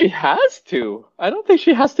don't think she has to. I don't think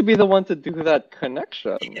she has to be the one to do that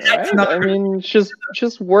connection. Right? I mean, she's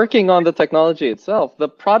working on the technology itself. The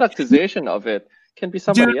productization of it can be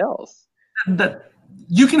somebody else. That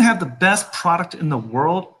you can have the best product in the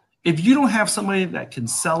world. If you don't have somebody that can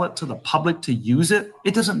sell it to the public to use it,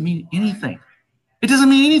 it doesn't mean anything. It doesn't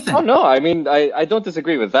mean anything. Oh no, I mean I don't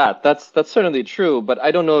disagree with that. That's certainly true, but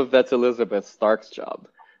I don't know if that's Elizabeth Stark's job.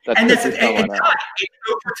 And over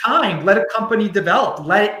time, let a company develop.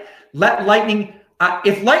 Let Lightning.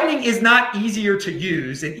 If Lightning is not easier to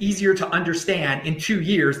use and easier to understand in 2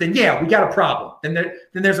 years, then yeah, we got a problem. Then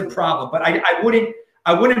there's a problem. But I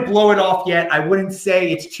wouldn't blow it off yet. I wouldn't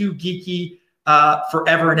say it's too geeky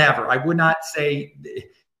forever and ever. I would not say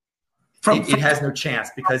it has no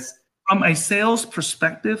chance, because from a sales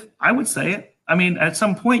perspective, I would say it. I mean, at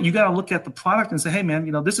some point, you got to look at the product and say, hey,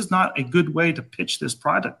 man, this is not a good way to pitch this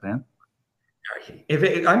product, man.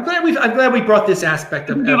 I'm glad we brought this aspect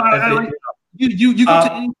of you go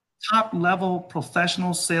to any top level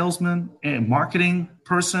professional salesman and marketing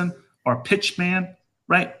person or pitch man,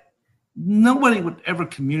 right? Nobody would ever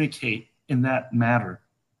communicate in that manner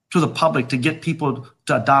to the public to get people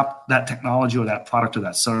to adopt that technology or that product or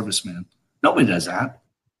that service, man. Nobody does that.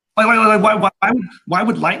 Why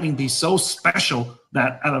would Lightning be so special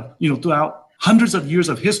that out of, throughout hundreds of years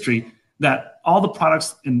of history, that all the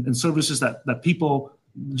products and services that people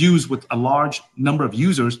use with a large number of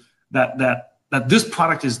users, that this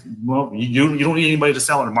product is, well, you don't need anybody to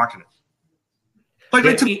sell it or market it.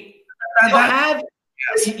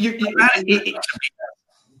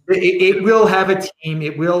 It will have a team.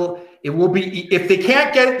 It will be, if they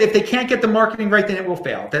can't get the marketing right, then it will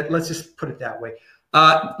fail. Let's just put it that way.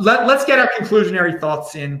 Let's get our conclusionary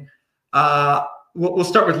thoughts in. We'll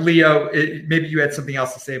start with Leo. Maybe you had something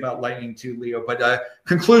else to say about Lightning too, Leo. But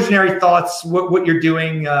conclusionary thoughts. What you're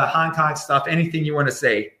doing, Hong Kong stuff. Anything you want to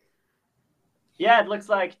say? Yeah, it looks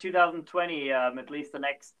like 2020, at least the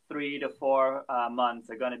next 3 to 4 months,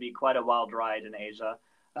 are going to be quite a wild ride in Asia.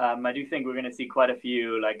 I do think we're going to see quite a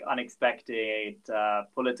few unexpected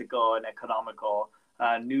political and economical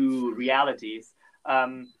new realities.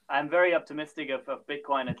 I'm very optimistic of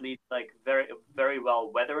Bitcoin, at least very, very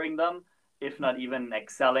well weathering them, if not even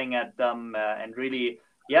excelling at them, and really,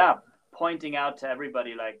 pointing out to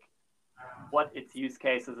everybody what its use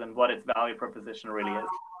cases and what its value proposition really is.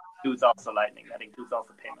 Includes also Lightning. That includes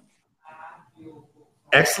also payments.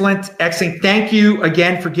 Excellent. Thank you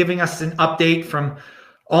again for giving us an update from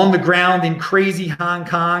on the ground in crazy Hong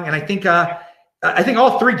Kong. And I think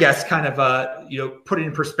all three guests kind of put it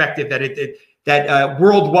in perspective that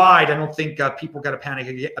worldwide, I don't think people got to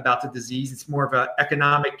panic about the disease. It's more of an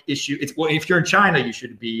economic issue. If you're in China, you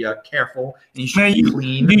should be careful and you should be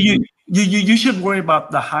clean. You should worry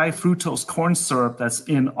about the high fructose corn syrup that's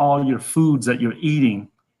in all your foods that you're eating.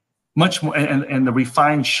 Much more, and the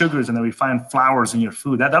refined sugars and the refined flours in your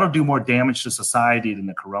food. That'll do more damage to society than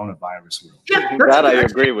the coronavirus will. Yeah, that I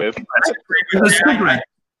agree with. The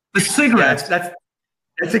cigarettes. That's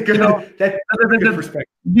a good. That's a good perspective.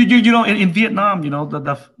 In Vietnam,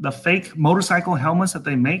 the fake motorcycle helmets that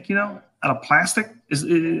they make, out of plastic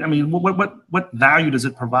what value does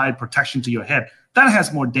it provide protection to your head? That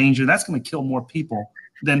has more danger. That's going to kill more people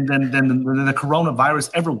than the coronavirus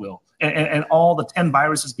ever will. And all the 10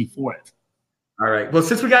 viruses before it. All right. Well,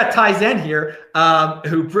 since we got Ty Zen here,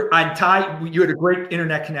 Ty, you had a great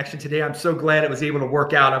internet connection today. I'm so glad it was able to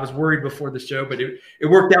work out. I was worried before the show, but it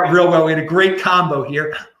worked out real well. We had a great combo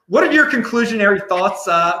here. What are your conclusionary thoughts?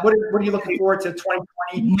 What are you looking forward to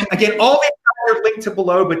 2020? Again, all these guys are linked to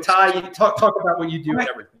below, but Ty, you talk about what you do and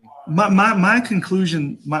everything. My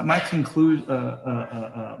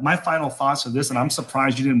final thoughts of this, and I'm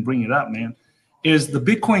surprised you didn't bring it up, man, is the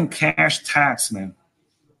Bitcoin Cash tax, man.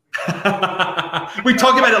 We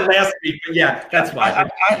talked about it last week, but yeah, that's why.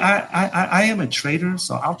 I am a trader,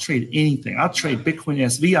 so I'll trade anything. I'll trade Bitcoin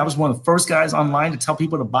SV. I was one of the first guys online to tell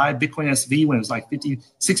people to buy Bitcoin SV when it was like $56,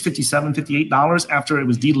 $57, $58 after it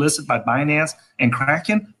was delisted by Binance and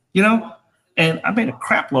Kraken, and I made a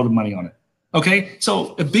crap load of money on it. Okay,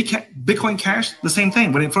 so a Bitcoin Cash, the same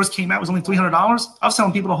thing. When it first came out, it was only $300. I was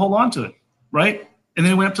telling people to hold on to it, right? And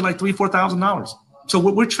then it went up to like $3,000, $4,000. So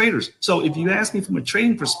we're traders. So if you ask me from a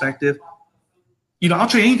trading perspective, I'll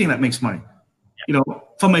trade anything that makes money.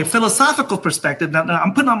 From a philosophical perspective, now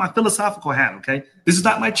I'm putting on my philosophical hat, okay? This is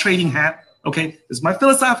not my trading hat, okay? This is my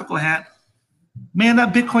philosophical hat. Man,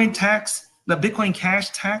 that Bitcoin Cash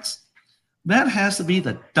tax, that has to be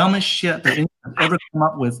the dumbest shit that anyone's ever come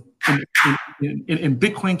up with in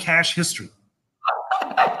Bitcoin Cash history.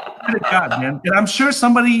 God, man. And I'm sure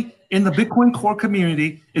somebody in the Bitcoin core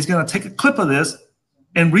community is going to take a clip of this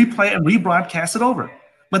and replay and rebroadcast it over.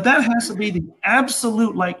 But that has to be the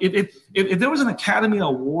absolute, if there was an Academy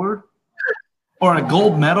Award or a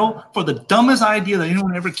gold medal for the dumbest idea that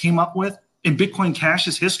anyone ever came up with in Bitcoin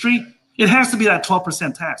Cash's history, it has to be that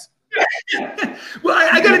 12% tax. Well,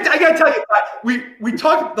 I gotta tell you, we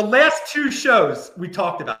talked the last two shows we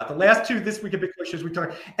talked about the last two this week of Bitcoin shows we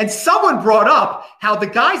talked, and someone brought up how the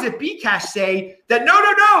guys at Bcash say that no,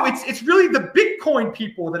 it's really the Bitcoin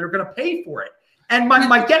people that are going to pay for it. And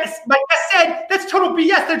my guest said that's total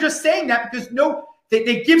BS. They're just saying that because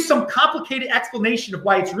they give some complicated explanation of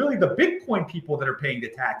why it's really the Bitcoin people that are paying the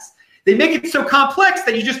tax. They make it so complex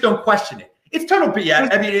that you just don't question it. It's total BS.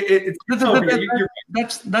 I mean, it's total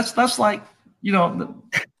BS. That's like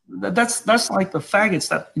that's like the faggots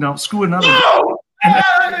that screw another. No!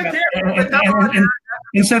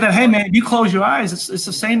 And say that, hey man, if you close your eyes, it's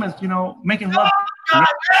the same as making love. God,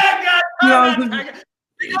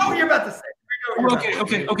 you know what you're about to say.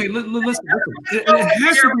 Okay. Listen. It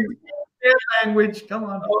has to be language. Come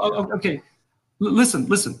on. Okay. Listen.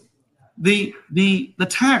 The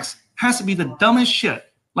tax has to be the dumbest shit.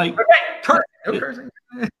 Like, no cursing.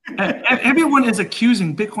 Everyone is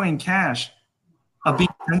accusing Bitcoin Cash of being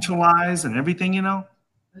centralized and everything, And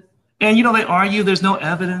they argue there's no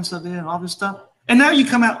evidence of it and all this stuff. And now you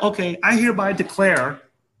come out, okay, I hereby declare,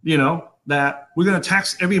 that we're going to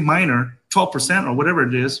tax every miner 12% or whatever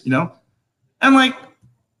it is, I'm like,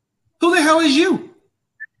 who the hell is you?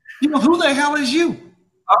 Who the hell is you?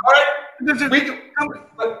 All right.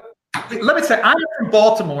 Let me say, I'm from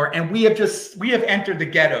Baltimore, and we have entered the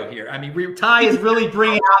ghetto here. I mean, Ty is really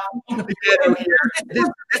bringing out the ghetto here.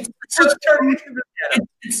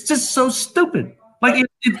 It's just so stupid. Like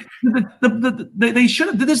they should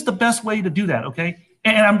have. This is the best way to do that. Okay,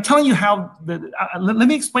 and I'm telling you how. Let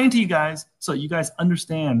me explain to you guys so you guys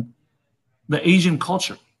understand the Asian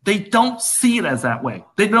culture. They don't see it as that way.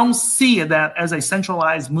 They don't see it as a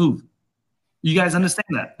centralized move. You guys understand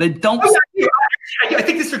that? They don't. I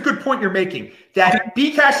think this is a good point you're making. That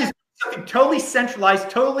Bcash is something totally centralized,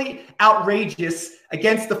 totally outrageous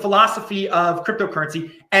against the philosophy of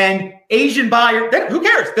cryptocurrency. And Asian buyer, who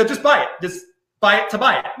cares? They'll just buy it. Just buy it to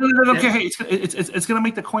buy it. No. Okay, hey, it's going to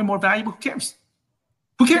make the coin more valuable. Who cares?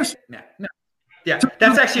 Who cares? No. Yeah,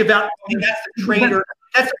 that's actually about. That's the trader.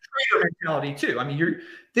 That's a trader mentality too. I mean,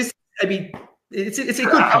 it's a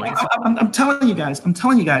good point. I'm telling you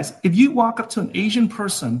guys. If you walk up to an Asian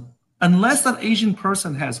person, unless that Asian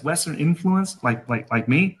person has Western influence, like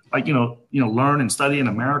me, learn and study in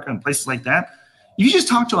America and places like that, you just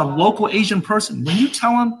talk to a local Asian person. When you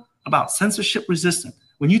tell them about censorship resistant,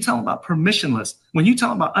 when you tell them about permissionless, when you tell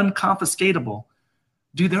them about unconfiscatable,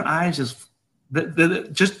 dude, their eyes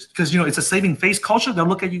just because it's a saving face culture, they'll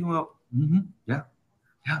look at you and go, yeah.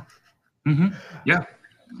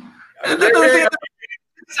 In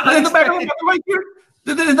the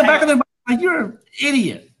back of their mind, you're an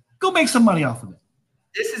idiot. Go make some money off of it.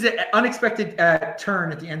 This is an unexpected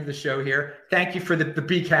turn at the end of the show here. Thank you for the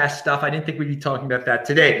Bcash stuff. I didn't think we'd be talking about that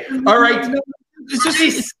today. All right. It's just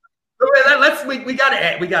we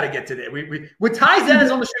gotta get to that. With Ty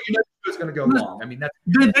Zen's on the show, the show's gonna go long. I mean,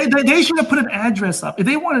 they should have put an address up. If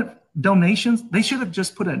they wanted donations, they should have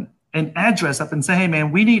just put an address up and say, hey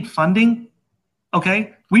man, we need funding.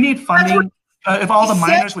 Okay, we need funding. If all the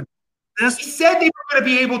miners would do this. He said they were going to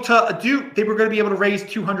be able to raise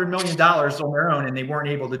 $200 million on their own, and they weren't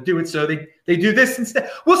able to do it. So they do this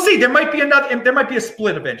instead. We'll see. There might be a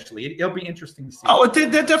split eventually. It'll be interesting to see. Oh, they're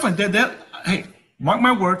definitely. Hey, mark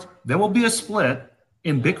my words. There will be a split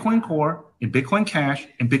in Bitcoin Core, in Bitcoin Cash,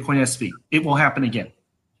 and Bitcoin SV. It will happen again.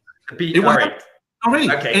 All right.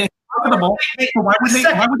 Already. Okay. So why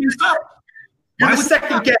would you stop?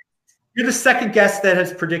 You're the second guest that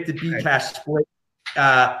has predicted Bcash split.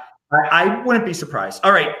 I wouldn't be surprised.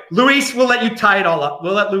 All right, Luis, we'll let you tie it all up.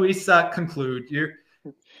 We'll let Luis conclude. You're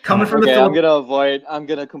coming from the Philippines. I'm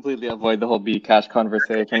gonna completely avoid the whole Bcash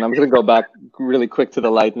conversation. I'm gonna go back really quick to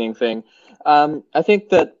the Lightning thing. I think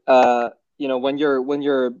that when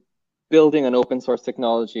you're building an open source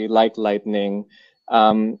technology like Lightning,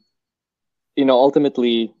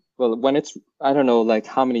 ultimately, well, when it's, I don't know, like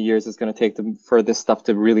how many years it's going to take for this stuff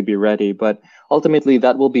to really be ready, but ultimately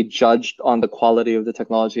that will be judged on the quality of the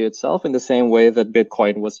technology itself in the same way that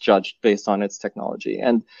Bitcoin was judged based on its technology.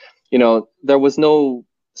 And, there was no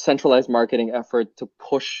centralized marketing effort to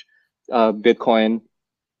push Bitcoin,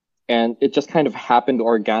 and it just kind of happened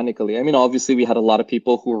organically. I mean, obviously we had a lot of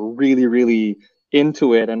people who were really, really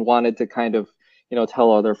into it and wanted to kind of,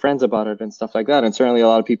 tell all their friends about it and stuff like that. And certainly a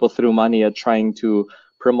lot of people threw money at trying to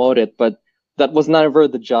promote it, but that was never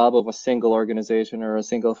the job of a single organization or a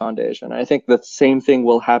single foundation. I think the same thing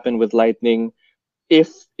will happen with Lightning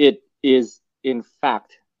if it is in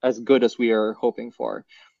fact as good as we are hoping for.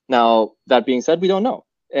 Now, that being said, we don't know.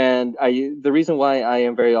 And the reason why I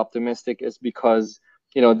am very optimistic is because,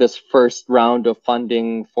 this first round of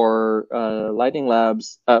funding for Lightning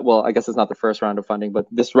Labs, well, I guess it's not the first round of funding, but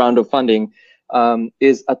this round of funding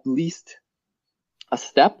is at least a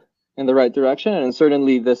step in the right direction. And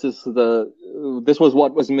certainly this was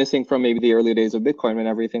what was missing from maybe the early days of Bitcoin when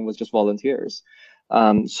everything was just volunteers.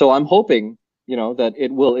 So I'm hoping, that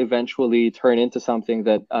it will eventually turn into something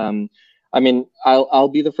that, I'll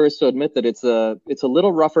be the first to admit that it's a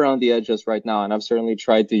little rough around the edges right now. And I've certainly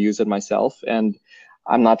tried to use it myself. And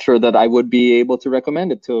I'm not sure that I would be able to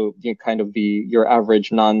recommend it to kind of your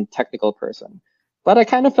average non-technical person. But I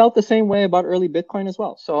kind of felt the same way about early Bitcoin as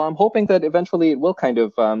well. So I'm hoping that eventually it will kind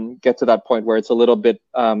of get to that point where it's a little bit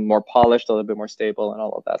more polished, a little bit more stable, and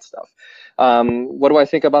all of that stuff. What do I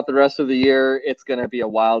think about the rest of the year? It's going to be a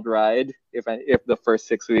wild ride if the first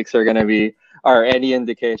 6 weeks are any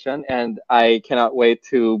indication. And I cannot wait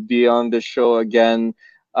to be on this show again,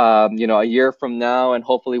 a year from now, and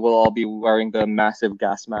hopefully we'll all be wearing the massive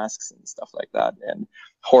gas masks and stuff like that, and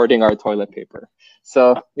hoarding our toilet paper.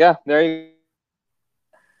 So yeah, there you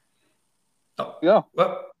go. Yeah.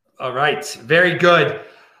 Well, all right. Very good.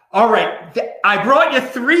 All right. I brought you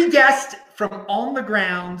 3 guests from on the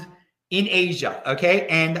ground in Asia. Okay.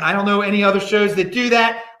 And I don't know any other shows that do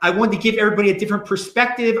that. I wanted to give everybody a different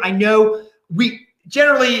perspective. I know we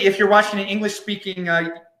generally, if you're watching an English speaking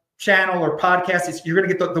channel or podcast, you're going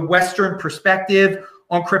to get the Western perspective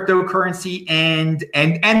on cryptocurrency and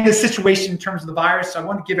the situation in terms of the virus. So I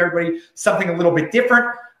want to give everybody something a little bit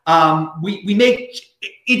different.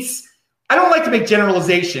 I don't like to make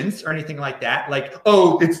generalizations or anything like that. Like,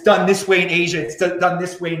 oh, it's done this way in Asia, it's done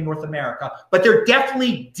this way in North America. But there are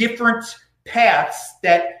definitely different paths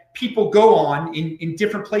that people go on in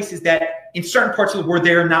different places that in certain parts of the world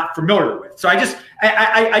they're not familiar with. So I just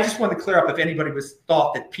wanted to clear up if anybody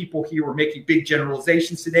thought that people here were making big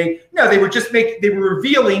generalizations today. No, they were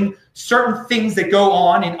revealing certain things that go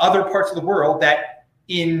on in other parts of the world that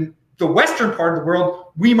in the Western part of the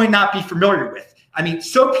world we might not be familiar with. I mean,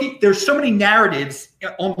 there's so many narratives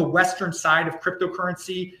on the Western side of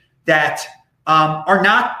cryptocurrency that are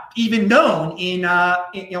not even known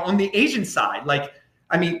on the Asian side. Like,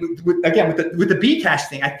 I mean, with the Bcash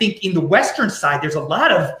thing, I think in the Western side there's a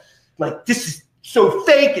lot of like, this is so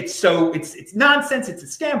fake, it's nonsense, it's a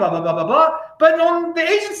scam, blah blah blah blah blah. But on the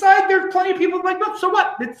Asian side, there's plenty of people like, well, so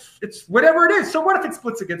what? It's whatever it is. So what if it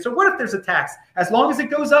splits again? So what if there's a tax? As long as it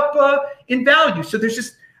goes up in value. So there's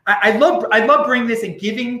just I love bringing this and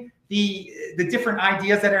giving the different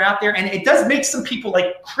ideas that are out there, and it does make some people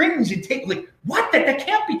like cringe and take like, what? That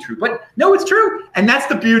can't be true. But no, it's true, and that's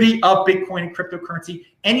the beauty of Bitcoin and cryptocurrency.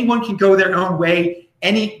 Anyone can go their own way.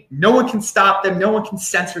 No one can stop them. No one can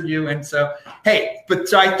censor you. And so,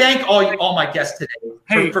 so I thank all my guests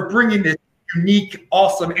today for bringing this unique,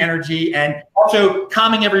 awesome energy and also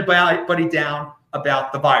calming everybody down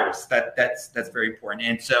about the virus. That's very important.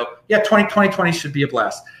 And so, 2020 should be a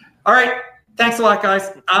blast. All right. Thanks a lot,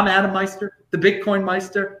 guys. I'm Adam Meister, the Bitcoin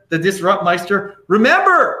Meister, the Disrupt Meister.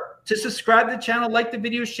 Remember to subscribe to the channel, like the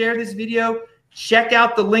video, share this video, check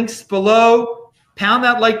out the links below, pound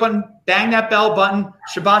that like button, bang that bell button.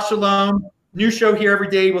 Shabbat Shalom. New show here every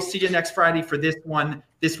day. We'll see you next Friday for this one.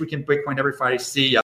 This Week in Bitcoin every Friday. See ya.